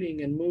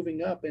shooting and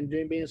moving up and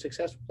being as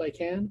successful as I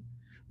can.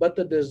 But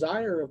the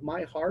desire of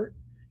my heart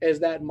is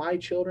that my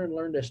children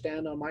learn to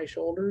stand on my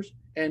shoulders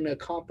and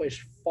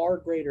accomplish far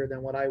greater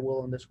than what I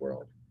will in this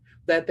world.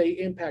 That they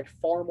impact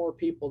far more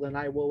people than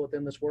I will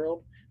within this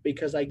world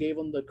because I gave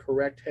them the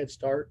correct head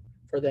start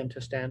for them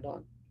to stand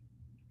on.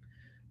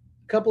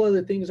 A couple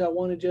other things I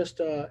want to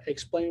just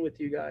explain with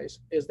you guys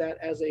is that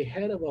as a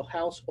head of a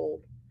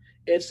household,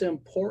 it's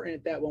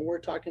important that when we're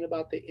talking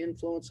about the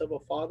influence of a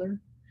father,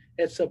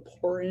 it's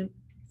important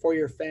for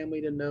your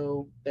family to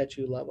know that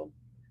you love them.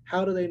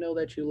 How do they know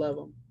that you love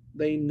them?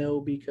 They know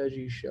because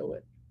you show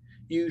it.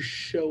 You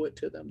show it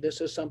to them.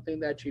 This is something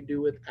that you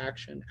do with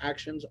action.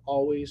 Actions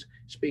always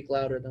speak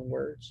louder than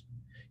words.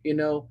 You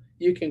know,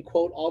 you can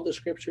quote all the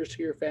scriptures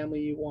to your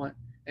family you want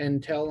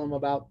and tell them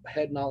about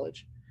head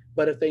knowledge.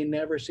 But if they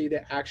never see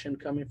the action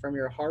coming from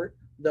your heart,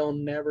 they'll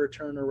never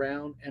turn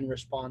around and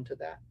respond to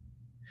that.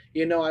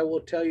 I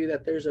will tell you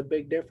that there's a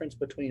big difference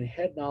between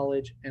head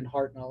knowledge and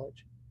heart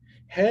knowledge.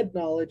 Head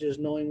knowledge is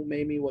knowing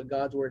maybe what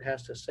God's word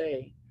has to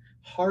say.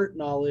 Heart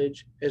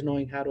knowledge is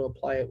knowing how to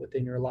apply it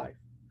within your life.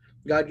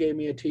 God gave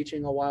me a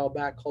teaching a while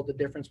back called the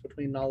difference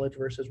between knowledge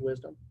versus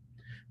wisdom.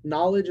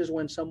 Knowledge is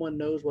when someone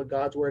knows what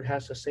God's word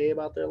has to say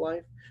about their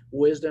life.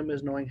 Wisdom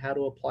is knowing how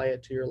to apply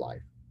it to your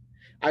life.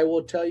 I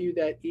will tell you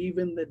that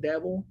even the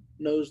devil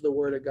knows the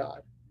word of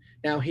God.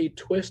 Now he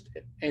twists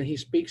it and he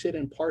speaks it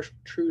in partial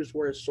truths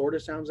where it sort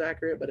of sounds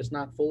accurate, but it's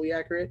not fully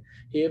accurate.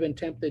 He even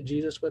tempted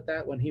Jesus with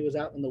that when he was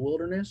out in the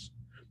wilderness.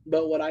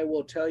 But what I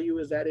will tell you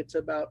is that it's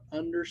about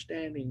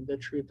understanding the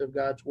truth of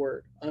God's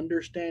word,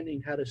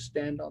 understanding how to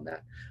stand on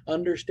that,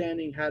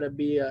 understanding how to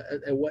be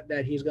what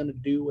that he's going to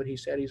do, what he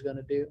said he's going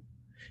to do.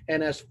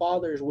 And as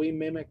fathers, we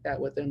mimic that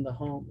within the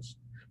homes.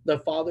 The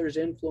father's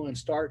influence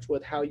starts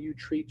with how you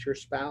treat your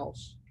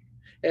spouse.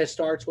 It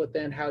starts with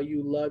then how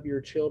you love your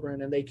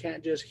children. And they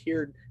can't just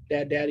hear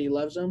that daddy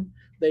loves them.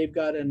 They've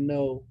got to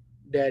know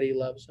daddy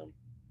loves them.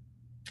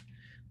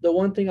 The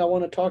one thing I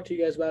want to talk to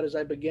you guys about as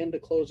I begin to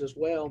close as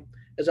well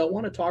is I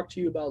want to talk to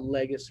you about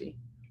legacy.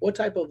 What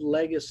type of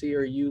legacy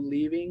are you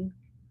leaving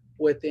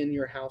within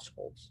your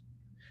households?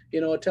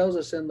 It tells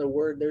us in the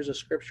word, there's a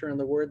scripture in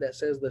the word that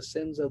says the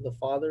sins of the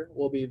father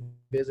will be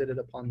visited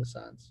upon the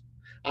sons.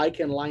 I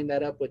can line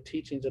that up with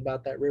teachings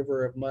about that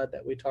river of mud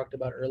that we talked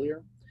about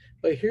earlier.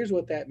 But here's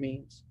what that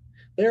means.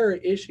 There are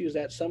issues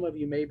that some of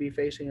you may be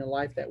facing in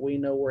life that we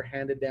know were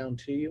handed down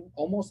to you,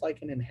 almost like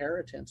an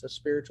inheritance, a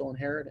spiritual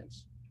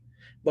inheritance.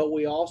 But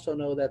we also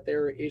know that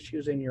there are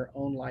issues in your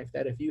own life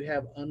that if you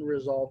have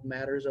unresolved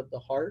matters of the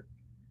heart,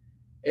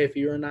 if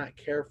you're not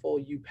careful,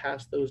 you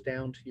pass those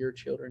down to your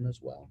children as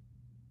well.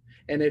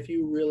 And if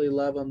you really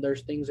love them,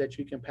 there's things that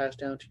you can pass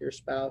down to your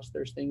spouse.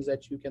 There's things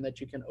that you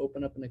can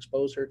open up and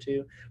expose her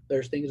to.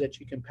 There's things that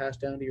you can pass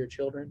down to your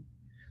children.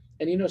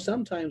 And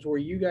sometimes where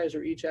you guys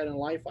are each at in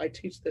life, I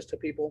teach this to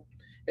people,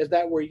 is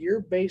that where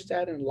you're based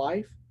at in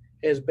life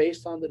is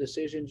based on the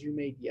decisions you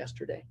made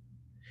yesterday.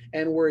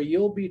 And where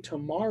you'll be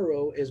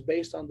tomorrow is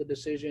based on the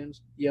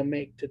decisions you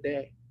make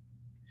today.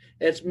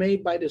 It's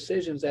made by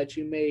decisions that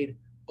you made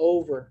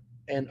over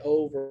and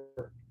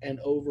over and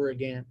over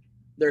again.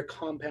 They're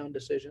compound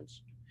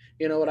decisions.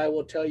 What I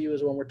will tell you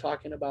is when we're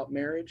talking about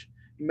marriage,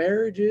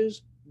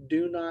 marriages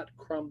do not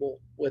crumble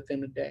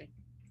within a day.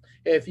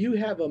 If you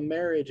have a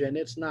marriage and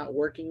it's not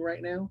working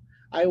right now,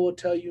 I will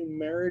tell you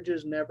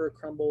marriages never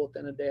crumble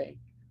within a day.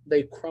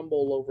 They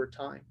crumble over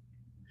time.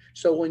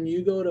 So when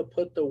you go to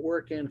put the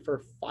work in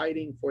for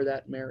fighting for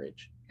that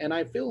marriage, and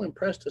I feel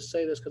impressed to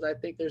say this because I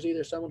think there's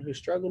either someone who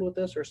struggled with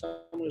this or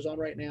someone who's on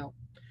right now.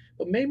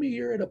 But maybe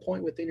you're at a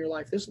point within your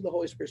life. This is the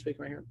Holy Spirit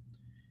speaking right here.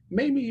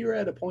 Maybe you're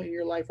at a point in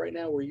your life right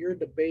now where you're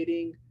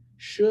debating,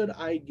 should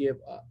I give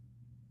up?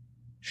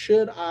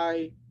 Should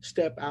I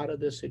step out of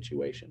this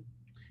situation?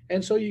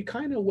 And so you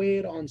kind of weigh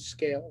it on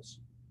scales.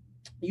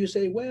 You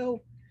say,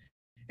 well,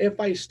 if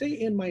I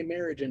stay in my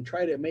marriage and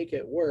try to make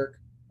it work,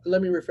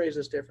 let me rephrase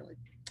this differently.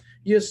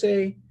 You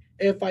say,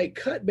 if I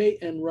cut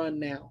bait and run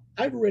now,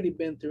 I've already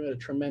been through a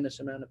tremendous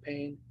amount of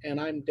pain and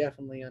I'm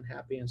definitely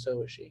unhappy, and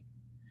so is she.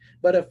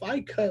 But if I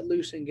cut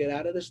loose and get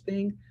out of this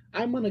thing,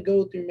 I'm going to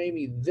go through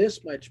maybe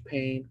this much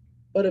pain,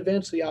 but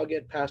eventually I'll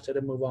get past it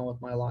and move on with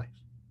my life.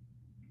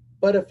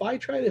 But if I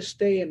try to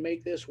stay and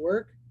make this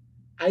work,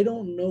 I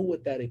don't know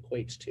what that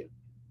equates to.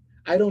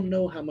 I don't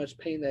know how much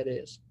pain that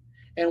is.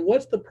 And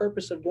what's the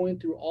purpose of going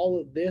through all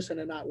of this and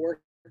it not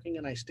working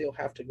and I still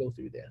have to go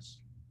through this?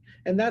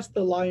 And that's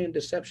the lie and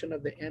deception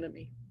of the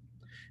enemy.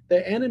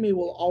 The enemy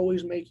will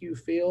always make you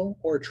feel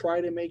or try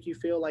to make you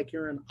feel like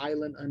you're an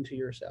island unto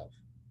yourself.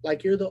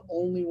 Like you're the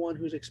only one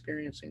who's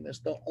experiencing this,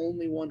 the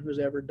only one who's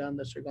ever done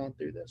this or gone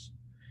through this.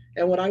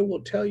 And what I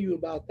will tell you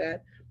about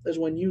that is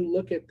when you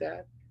look at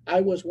that,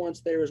 I was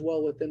once there as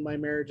well within my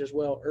marriage as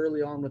well,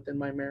 early on within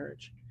my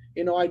marriage.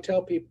 I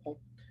tell people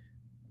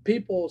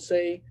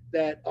say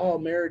that, oh,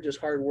 marriage is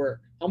hard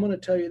work. I'm going to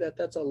tell you that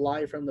that's a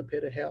lie from the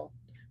pit of hell.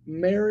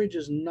 Marriage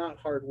is not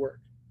hard work,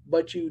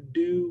 but you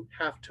do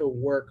have to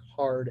work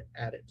hard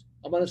at it.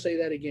 I'm going to say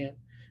that again.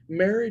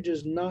 Marriage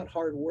is not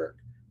hard work,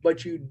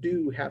 but you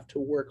do have to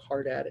work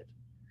hard at it.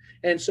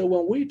 And so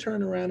when we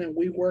turn around and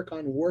we work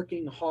on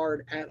working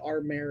hard at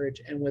our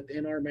marriage and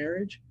within our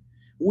marriage,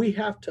 we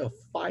have to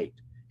fight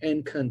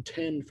and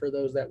contend for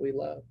those that we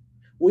love.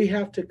 We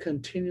have to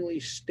continually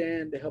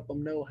stand to help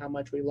them know how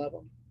much we love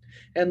them.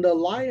 And the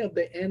lie of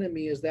the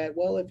enemy is that,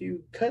 well, if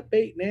you cut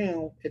bait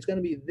now, it's going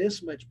to be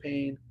this much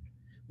pain.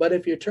 But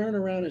if you turn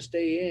around and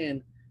stay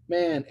in,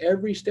 man,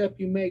 every step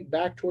you make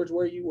back towards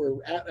where you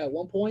were at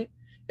one point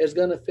is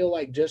going to feel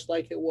like just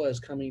like it was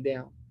coming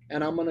down.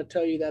 And I'm going to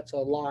tell you that's a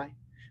lie.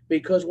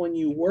 Because when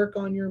you work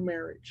on your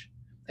marriage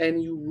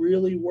and you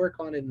really work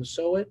on it and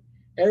sow it,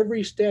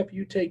 every step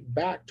you take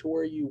back to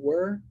where you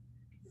were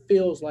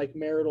feels like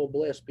marital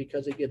bliss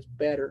because it gets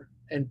better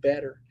and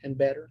better and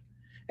better.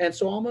 And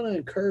so I'm going to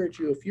encourage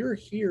you, if you're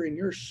here and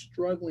you're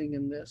struggling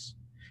in this,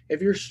 if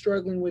you're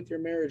struggling with your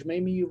marriage,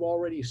 maybe you've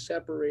already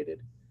separated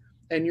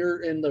and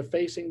you're in the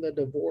facing the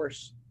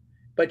divorce,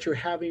 but you're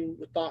having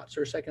thoughts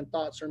or second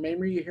thoughts, or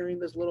maybe you're hearing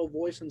this little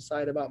voice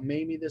inside about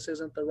maybe this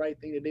isn't the right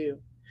thing to do.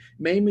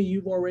 Maybe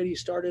you've already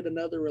started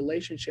another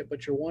relationship,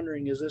 but you're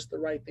wondering, is this the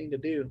right thing to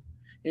do?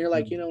 And you're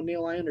like, Mm.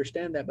 Neil, I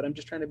understand that, but I'm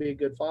just trying to be a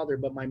good father,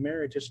 but my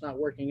marriage is not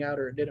working out,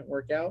 or it didn't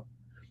work out.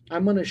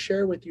 I'm going to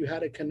share with you how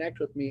to connect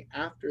with me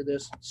after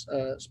this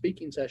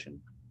speaking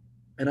session.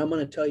 And I'm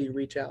going to tell you,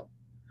 reach out.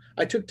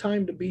 I took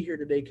time to be here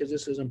today because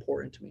this is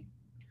important to me.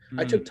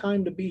 I took Mm.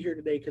 time to be here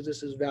today because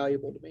this is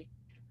valuable to me.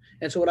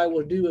 And so what I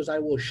will do is I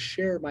will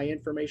share my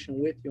information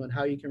with you on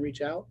how you can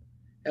reach out,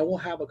 and we'll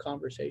have a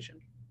conversation.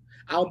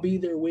 I'll be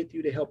there with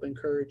you to help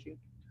encourage you.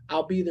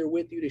 I'll be there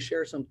with you to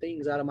share some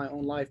things out of my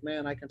own life.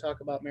 Man, I can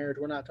talk about marriage.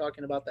 We're not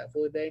talking about that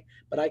fully today,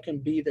 but I can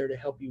be there to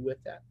help you with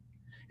that.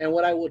 And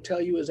what I will tell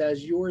you is,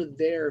 as you're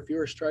there, if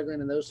you're struggling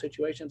in those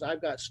situations,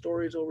 I've got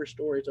stories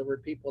over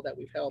people that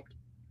we've helped.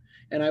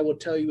 And I will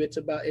tell you, it's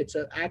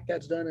an act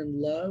that's done in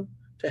love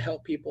to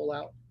help people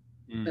out.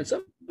 And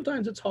Mm.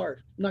 sometimes it's hard.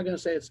 I'm not going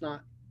to say it's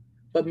not.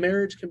 But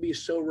marriage can be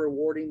so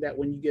rewarding that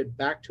when you get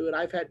back to it,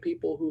 I've had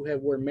people who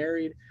were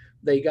married,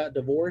 they got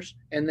divorced,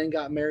 and then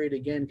got married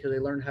again because they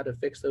learned how to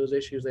fix those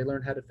issues. They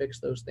learned how to fix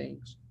those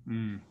things.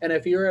 Mm. And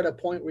if you're at a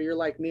point where you're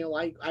like, Neil,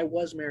 I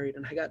was married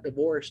and I got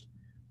divorced,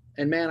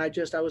 and man, I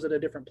was at a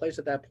different place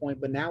at that point,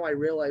 but now I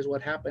realize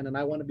what happened and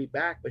I want to be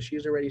back, but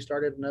she's already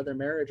started another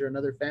marriage or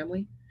another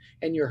family,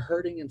 and you're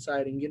hurting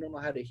inside and you don't know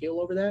how to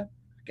heal over that,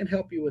 I can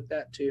help you with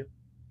that too.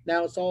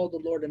 Now it's all the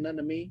Lord and none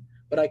of me,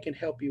 but I can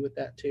help you with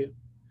that too.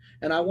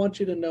 And I want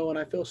you to know, and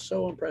I feel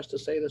so impressed to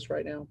say this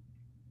right now.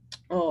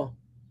 Oh,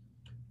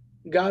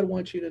 God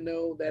wants you to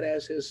know that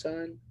as his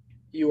son,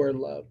 you are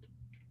loved.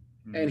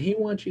 And Mm. he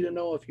wants you to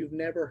know, if you've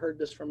never heard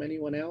this from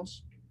anyone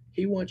else,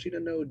 he wants you to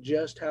know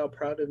just how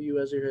proud of you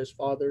as his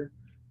father,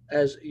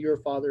 as your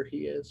father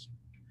he is.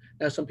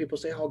 Now, some people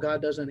say, oh,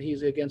 God doesn't,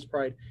 he's against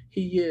pride.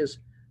 He is.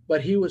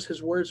 But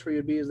his words for you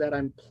would be is that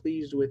I'm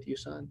pleased with you,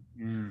 son.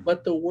 Mm.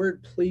 But the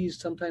word pleased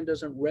sometimes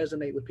doesn't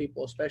resonate with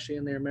people, especially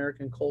in the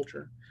American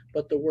culture.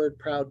 But the word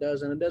proud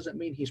does. And it doesn't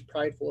mean he's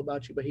prideful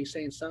about you, but he's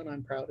saying, son,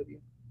 I'm proud of you.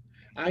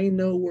 I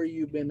know where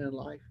you've been in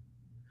life.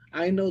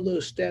 I know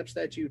those steps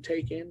that you've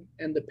taken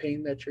and the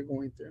pain that you're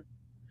going through.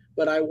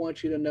 But I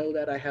want you to know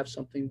that I have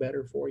something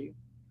better for you.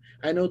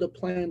 I know the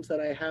plans that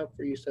I have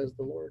for you, says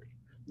the Lord.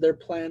 They're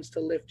plans to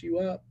lift you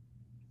up,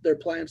 they're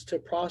plans to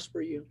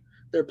prosper you,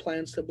 they're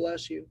plans to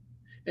bless you.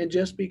 And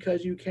just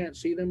because you can't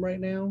see them right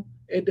now,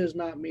 it does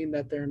not mean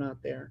that they're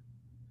not there.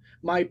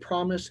 My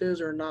promises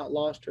are not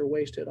lost or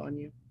wasted on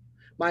you.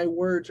 My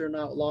words are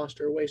not lost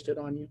or wasted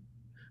on you.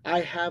 I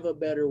have a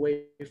better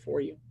way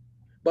for you.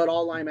 But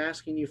all I'm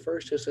asking you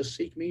first is to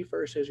seek me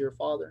first as your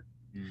father.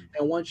 Mm.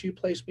 And once you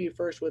place me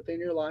first within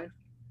your life,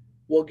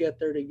 we'll get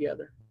there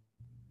together.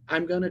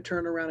 I'm going to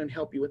turn around and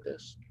help you with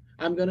this.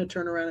 I'm going to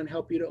turn around and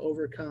help you to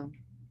overcome.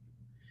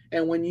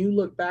 And when you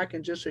look back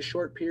in just a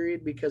short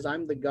period, because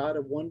I'm the God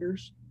of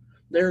wonders,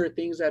 there are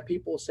things that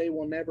people say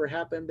will never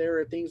happen. There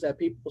are things that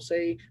people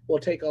say will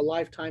take a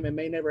lifetime and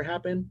may never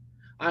happen.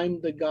 I'm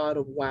the God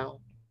of wow.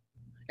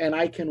 And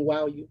I can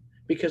wow you,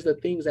 because the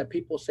things that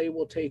people say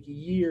will take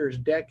years,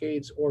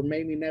 decades, or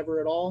maybe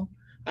never at all,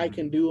 I Mm.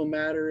 can do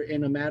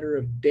in a matter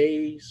of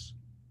days,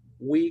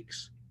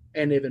 weeks,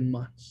 and even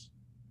months.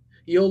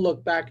 You'll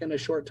look back in a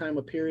short time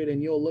of period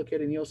and you'll look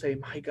at it and you'll say,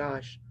 my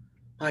gosh,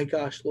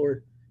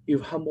 Lord,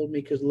 you've humbled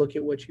me because look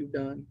at what you've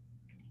done.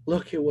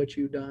 Look at what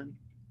you've done.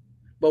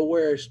 But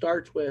where it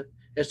starts with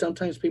is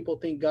sometimes people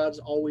think God's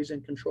always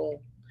in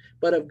control.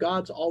 But if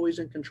God's always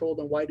in control,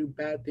 then why do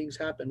bad things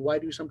happen? Why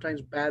do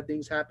sometimes bad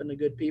things happen to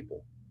good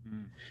people?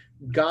 Mm.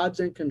 God's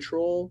in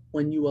control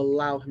when you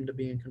allow him to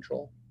be in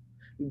control.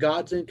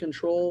 God's in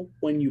control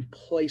when you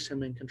place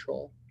him in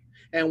control.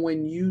 And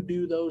when you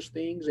do those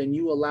things and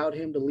you allowed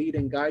him to lead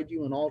and guide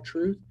you in all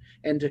truth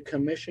and to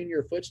commission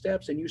your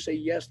footsteps, and you say,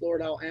 yes,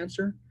 Lord, I'll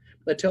answer.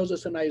 That tells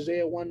us in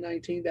Isaiah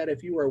 119 that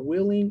if you are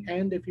willing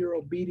and if you're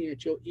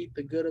obedient, you'll eat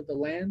the good of the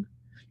land.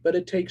 But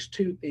it takes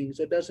two things.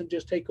 It doesn't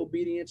just take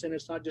obedience and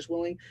it's not just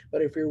willing,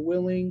 but if you're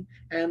willing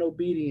and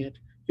obedient,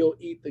 you'll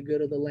eat the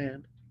good of the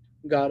land.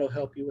 God will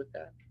help you with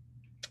that.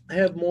 I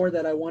have more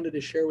that I wanted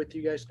to share with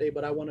you guys today,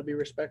 but I want to be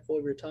respectful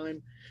of your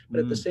time.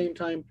 But at the Mm. same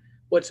time,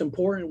 what's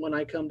important when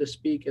I come to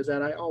speak is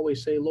that I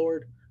always say,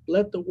 Lord,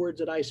 let the words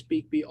that I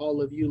speak be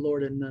all of you,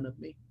 Lord, and none of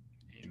me.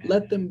 Amen.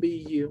 Let them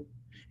be you.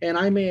 And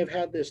I may have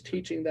had this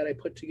teaching that I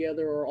put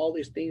together or all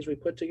these things we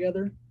put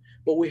together,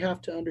 but we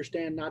have to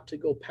understand not to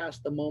go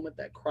past the moment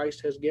that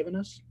Christ has given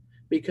us,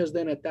 because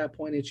then at that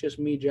point, it's just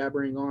me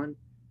jabbering on,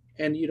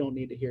 and you don't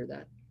need to hear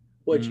that.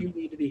 What Mm. you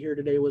needed to hear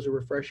today was a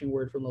refreshing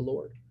word from the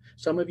Lord.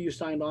 Some of you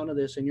signed on to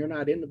this and you're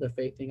not into the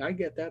faith thing. I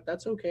get that.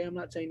 That's okay. I'm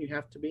not saying you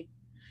have to be.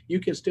 You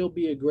can still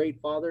be a great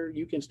father.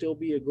 You can still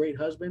be a great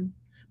husband.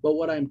 But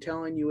what I'm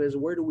telling you is,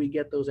 where do we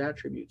get those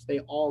attributes? They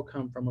all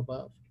come from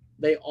above.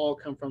 They all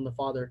come from the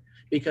Father,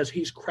 because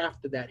he's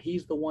crafted that.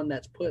 He's the one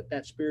that's put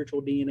that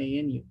spiritual DNA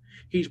in you.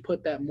 He's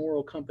put that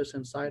moral compass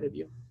inside of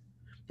you.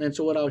 And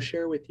so what I'll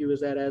share with you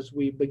is that as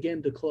we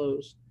begin to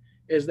close,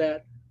 is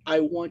that I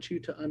want you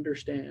to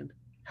understand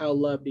how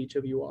loved each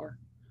of you are.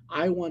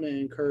 I want to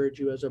encourage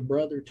you as a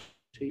brother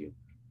to you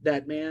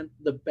that, man,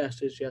 the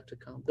best is yet to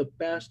come. The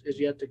best is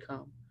yet to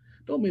come.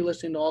 Don't be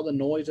listening to all the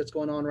noise that's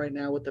going on right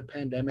now with the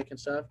pandemic and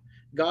stuff.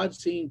 God's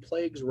seeing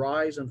plagues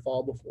rise and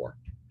fall before.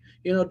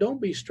 Don't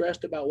be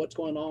stressed about what's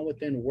going on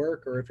within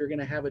work, or if you're going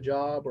to have a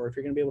job, or if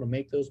you're going to be able to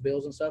make those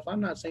bills and stuff.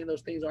 I'm not saying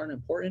those things aren't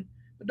important,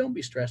 but don't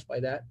be stressed by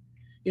that.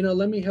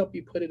 Let me help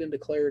you put it into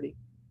clarity.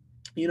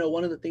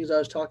 One of the things I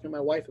was talking to my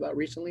wife about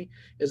recently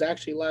is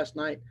actually last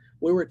night.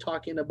 We were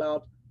talking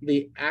about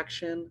the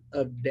action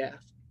of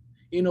death.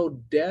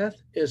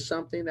 Death is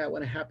something that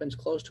when it happens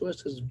close to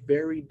us is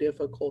very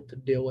difficult to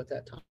deal with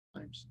at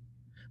times.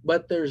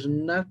 But there's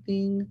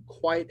nothing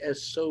quite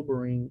as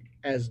sobering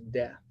as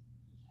death,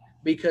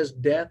 because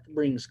death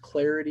brings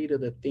clarity to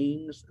the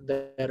things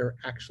that are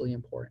actually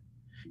important.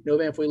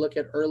 Man, if we look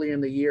at earlier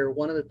in the year,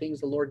 one of the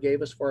things the Lord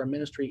gave us for our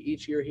ministry,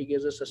 each year He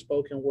gives us a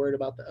spoken word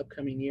about the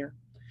upcoming year.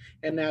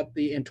 And that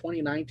in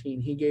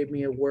 2019, He gave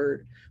me a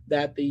word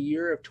that the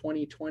year of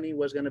 2020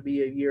 was going to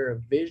be a year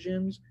of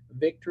visions,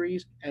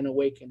 victories, and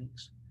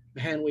awakenings.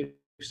 Man, we've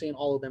seen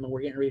all of them, and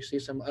we're getting ready to see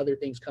some other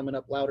things coming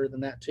up louder than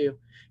that too.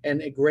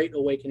 And a great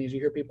awakenings. You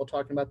hear people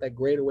talking about that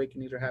great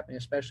awakenings are happening,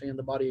 especially in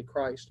the body of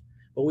Christ.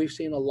 But we've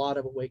seen a lot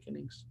of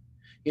awakenings.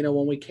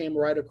 When we came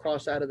right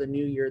across out of the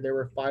new year, there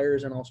were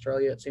fires in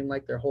Australia. It seemed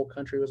like their whole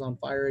country was on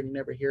fire, and you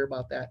never hear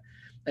about that.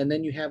 And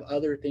then you have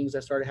other things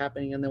that started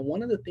happening. And then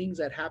one of the things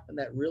that happened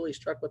that really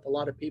struck with a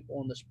lot of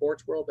people in the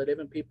sports world, but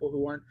even people who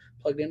weren't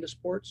plugged into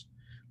sports,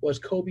 was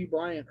Kobe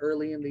Bryant.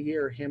 Early in the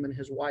year, him and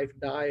his wife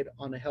died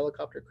on a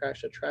helicopter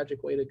crash, a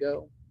tragic way to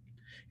go.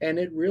 And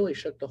it really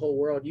shook the whole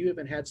world. You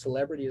even had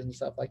celebrities and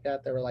stuff like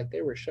that were like,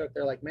 they were shook.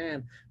 They're like,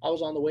 man, I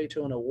was on the way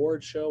to an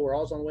award show, or I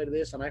was on the way to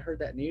this, and I heard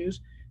that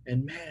news.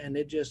 And man,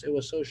 it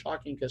was so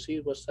shocking, because he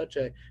was such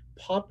a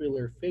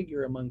popular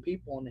figure among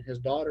people, and his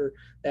daughter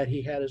that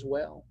he had as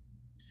well.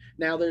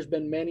 Now, there's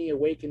been many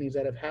awakenings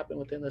that have happened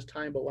within this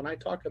time, but when I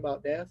talk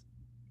about death,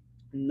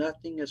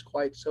 nothing is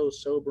quite so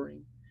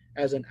sobering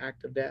as an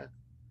act of death.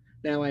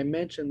 Now, I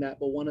mentioned that,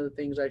 but one of the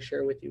things I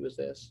share with you is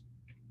this.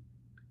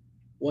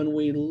 When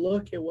we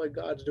look at what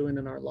God's doing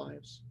in our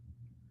lives,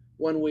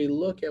 when we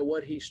look at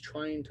what He's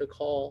trying to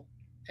call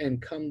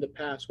and come to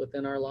pass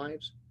within our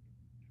lives,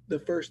 the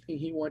first thing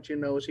He wants you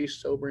to know is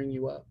He's sobering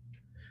you up.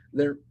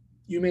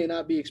 You may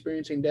not be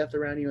experiencing death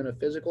around you in a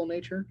physical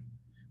nature,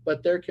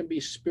 but there can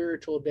be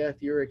spiritual death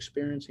you're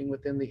experiencing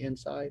within the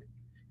inside.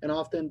 And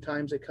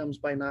oftentimes it comes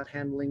by not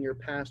handling your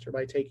past, or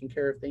by taking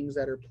care of things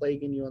that are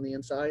plaguing you on the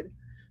inside.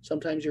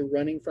 Sometimes you're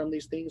running from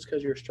these things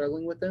because you're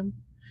struggling with them,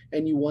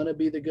 and you want to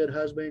be the good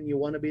husband, you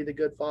want to be the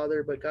good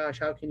father, but gosh,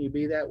 how can you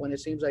be that when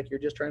it seems like you're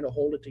just trying to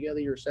hold it together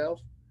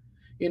yourself?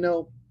 You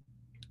know,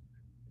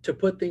 to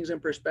put things in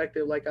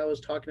perspective, like I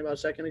was talking about a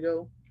second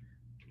ago,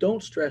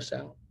 don't stress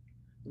out.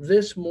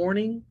 This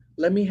morning,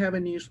 let me have a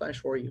newsflash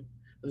for you.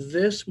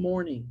 This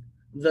morning,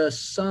 the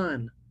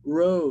sun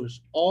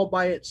rose all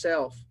by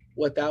itself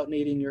without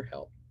needing your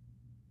help.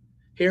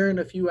 Here in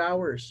a few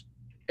hours,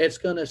 it's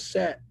going to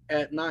set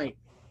at night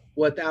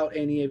without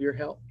any of your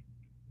help.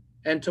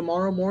 And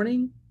tomorrow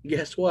morning,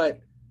 guess what?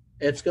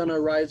 It's going to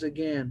rise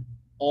again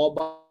all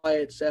by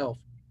itself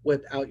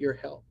without your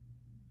help.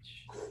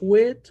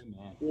 Quit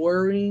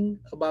worrying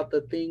about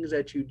the things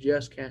that you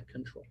just can't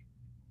control.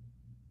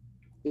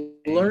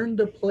 Learn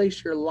to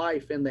place your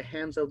life in the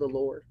hands of the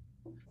Lord.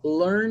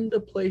 Learn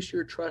to place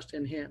your trust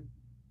in Him.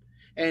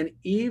 And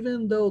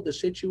even though the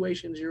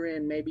situations you're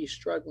in may be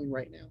struggling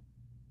right now,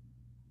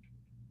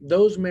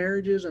 those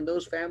marriages and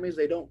those families,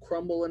 they don't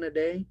crumble in a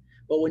day.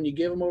 But when you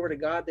give them over to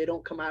God, they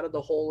don't come out of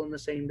the hole in the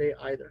same day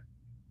either.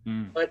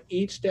 But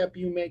each step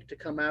you make to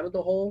come out of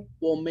the hole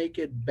will make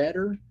it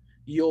better.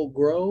 You'll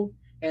grow.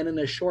 And in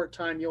a short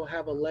time, you'll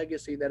have a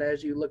legacy that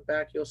as you look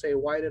back, you'll say,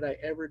 why did I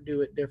ever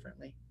do it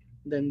differently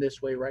than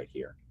this way right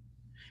here?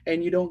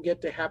 And you don't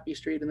get to Happy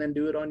Street and then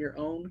do it on your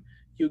own.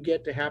 You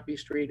get to Happy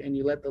Street and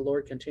you let the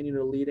Lord continue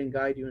to lead and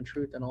guide you in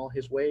truth in all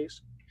His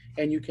ways.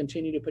 And you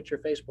continue to put your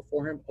face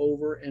before Him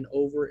over and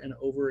over and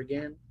over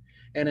again.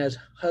 And as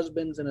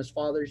husbands and as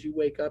fathers, you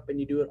wake up and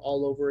you do it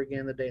all over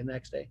again the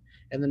next day,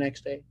 and the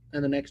next day,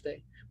 and the next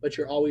day. But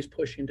you're always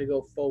pushing to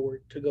go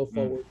forward, to go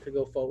forward, to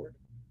go forward.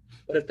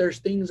 But if there's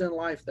things in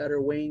life that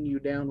are weighing you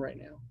down right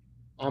now,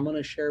 I'm going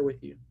to share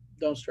with you.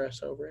 Don't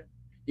stress over it.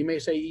 You may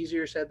say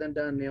easier said than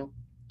done, Neil.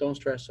 Don't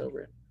stress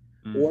over it.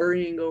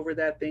 Worrying over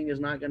that thing is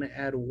not going to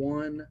add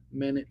 1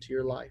 minute to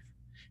your life.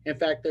 In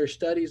fact, there's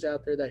studies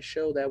out there that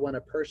show that when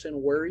a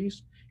person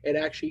worries, it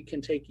actually can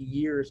take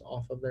years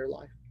off of their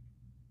life.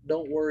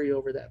 Don't worry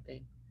over that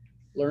thing.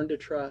 Learn to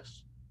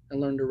trust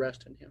and learn to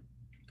rest in Him.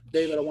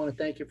 David, I want to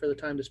thank you for the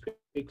time to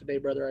speak today,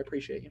 brother. I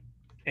appreciate you.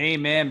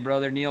 Amen,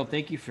 brother Neil.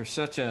 Thank you for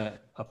such a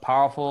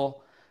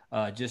powerful,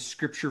 just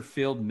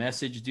scripture-filled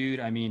message, dude.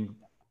 I mean,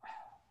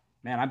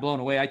 man, I'm blown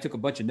away. I took a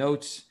bunch of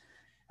notes.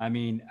 I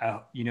mean,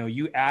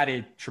 you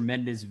added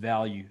tremendous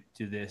value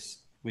to this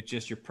with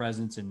just your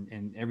presence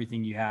and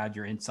everything you had,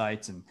 your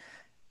insights and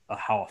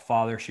how a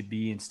father should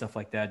be and stuff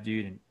like that,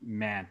 dude. And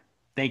man,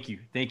 thank you.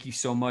 Thank you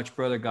so much,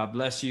 brother. God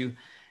bless you.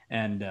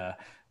 And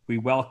We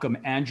welcome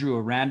Andrew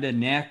Aranda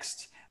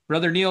next.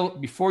 Brother Neil,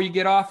 before you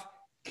get off,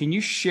 can you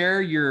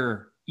share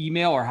your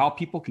email or how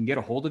people can get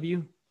a hold of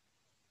you?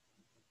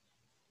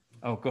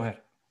 Oh, go ahead.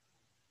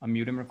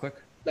 Unmute him real quick.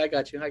 I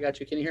got you.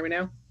 Can you hear me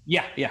now?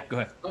 Yeah, go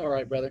ahead. All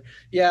right, brother.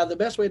 Yeah, the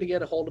best way to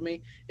get a hold of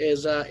me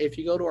is if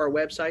you go to our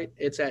website,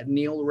 it's at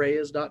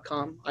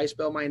neilreyes.com. I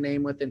spell my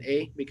name with an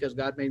A because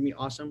God made me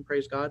awesome.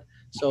 Praise God.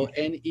 So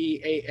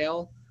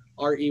NEALREYES.com.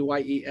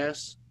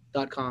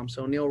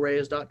 So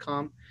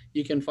neilreyes.com.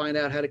 You can find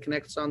out how to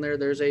connect us on there.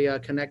 There's a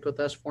connect with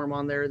us form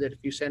on there that if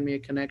you send me a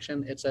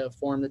connection, it's a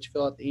form that you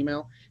fill out the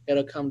email.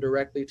 It'll come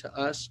directly to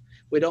us.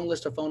 We don't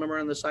list a phone number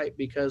on the site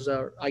because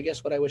I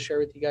guess what I would share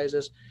with you guys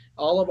is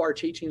all of our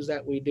teachings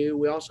that we do.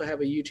 We also have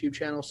a YouTube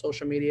channel,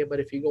 social media, but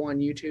if you go on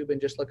YouTube and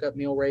just look up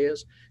Neil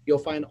Reyes, you'll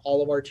find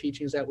all of our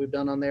teachings that we've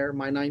done on there.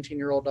 My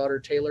 19-year-old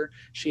daughter, Taylor,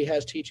 she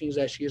has teachings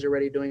that she's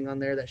already doing on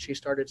there that she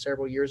started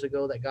several years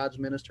ago that God's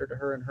ministered to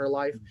her in her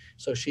life.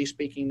 So she's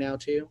speaking now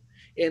too.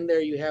 In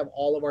there, you have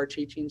all of our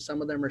teachings.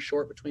 Some of them are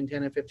short, between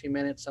 10 and 15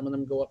 minutes. Some of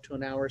them go up to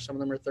an hour. Some of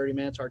them are 30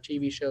 minutes. Our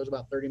TV show is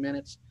about 30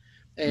 minutes.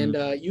 And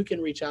you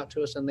can reach out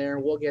to us in there.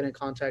 We'll get in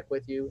contact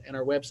with you. And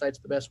our website's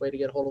the best way to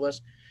get a hold of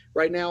us.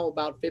 Right now,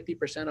 about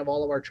 50% of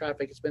all of our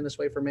traffic, it's been this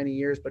way for many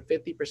years, but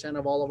 50%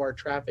 of all of our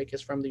traffic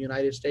is from the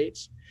United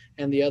States.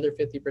 And the other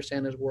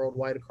 50% is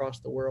worldwide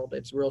across the world.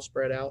 It's real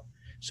spread out.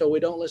 So we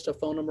don't list a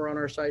phone number on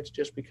our sites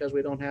just because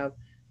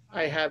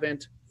I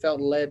haven't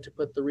felt led to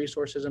put the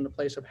resources in the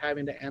place of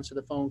having to answer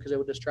the phone because it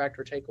would distract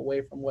or take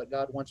away from what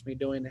God wants me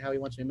doing and how he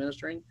wants me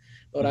ministering.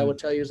 But I would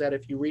tell you is that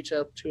if you reach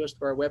out to us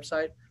through our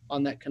website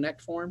on that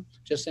connect form,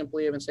 just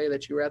simply even say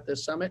that you were at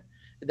this summit,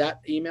 that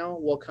email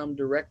will come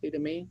directly to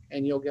me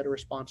and you'll get a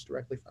response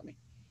directly from me.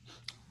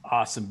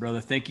 Awesome,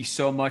 brother. Thank you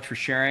so much for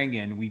sharing.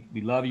 And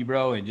we love you,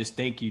 bro. And just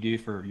thank you,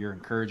 dude, for your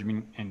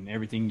encouragement and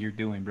everything you're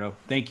doing, bro.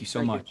 Thank you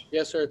so much.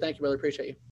 Yes, sir. Thank you, brother. Appreciate you.